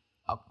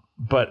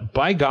 But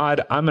by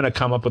God, I'm going to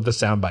come up with the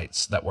sound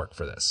bites that work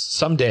for this.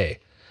 Someday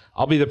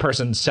I'll be the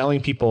person selling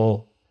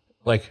people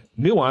like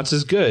nuance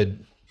is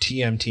good.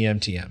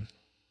 TM.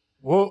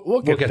 We'll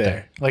get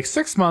there. Like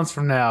 6 months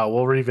from now,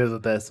 we'll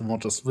revisit this and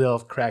we'll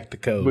have cracked the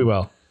code. We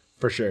will.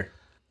 For sure.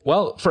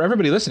 Well, for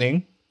everybody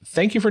listening,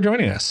 thank you for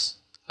joining us.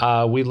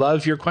 We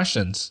love your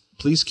questions.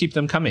 Please keep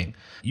them coming.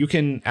 You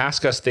can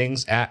ask us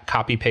things at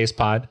Copy Paste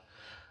Pod.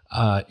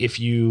 If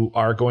you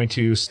are going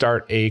to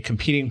start a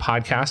competing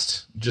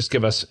podcast, just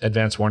give us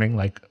advance warning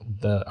like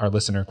our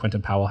listener,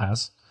 Quentin Powell,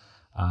 has.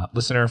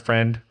 Listener,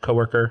 friend,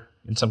 coworker,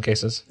 in some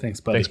cases. Thanks,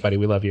 buddy.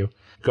 We love you.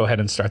 Go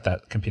ahead and start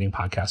that competing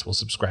podcast. We'll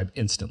subscribe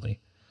instantly.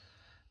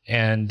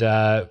 And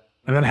then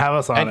have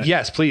us on it.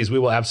 Yes, please. We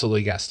will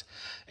absolutely guest.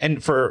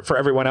 And for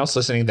everyone else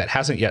listening that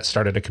hasn't yet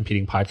started a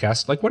competing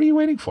podcast, like, what are you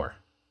waiting for?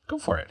 Go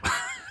for it.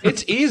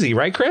 It's easy,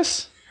 right,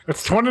 Chris?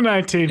 It's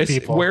 2019,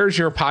 people. Where's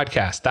your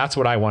podcast? That's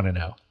what I want to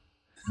know.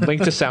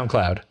 Link to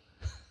SoundCloud.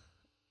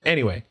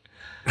 Anyway.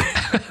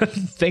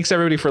 Thanks,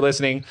 everybody, for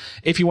listening.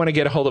 If you want to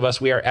get a hold of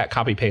us, we are at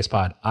Copy Paste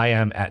Pod. I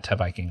am at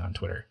TevViking on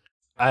Twitter.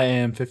 I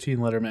am 15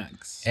 letter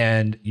max.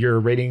 And your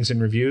ratings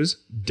and reviews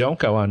don't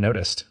go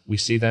unnoticed. We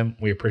see them.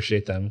 We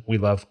appreciate them. We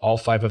love all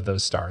 5 of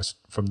those stars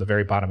from the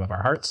very bottom of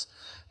our hearts.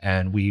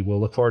 And we will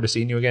look forward to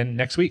seeing you again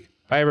next week.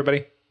 Bye,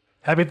 everybody.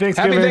 Happy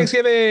Thanksgiving. Happy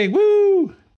Thanksgiving. Woo!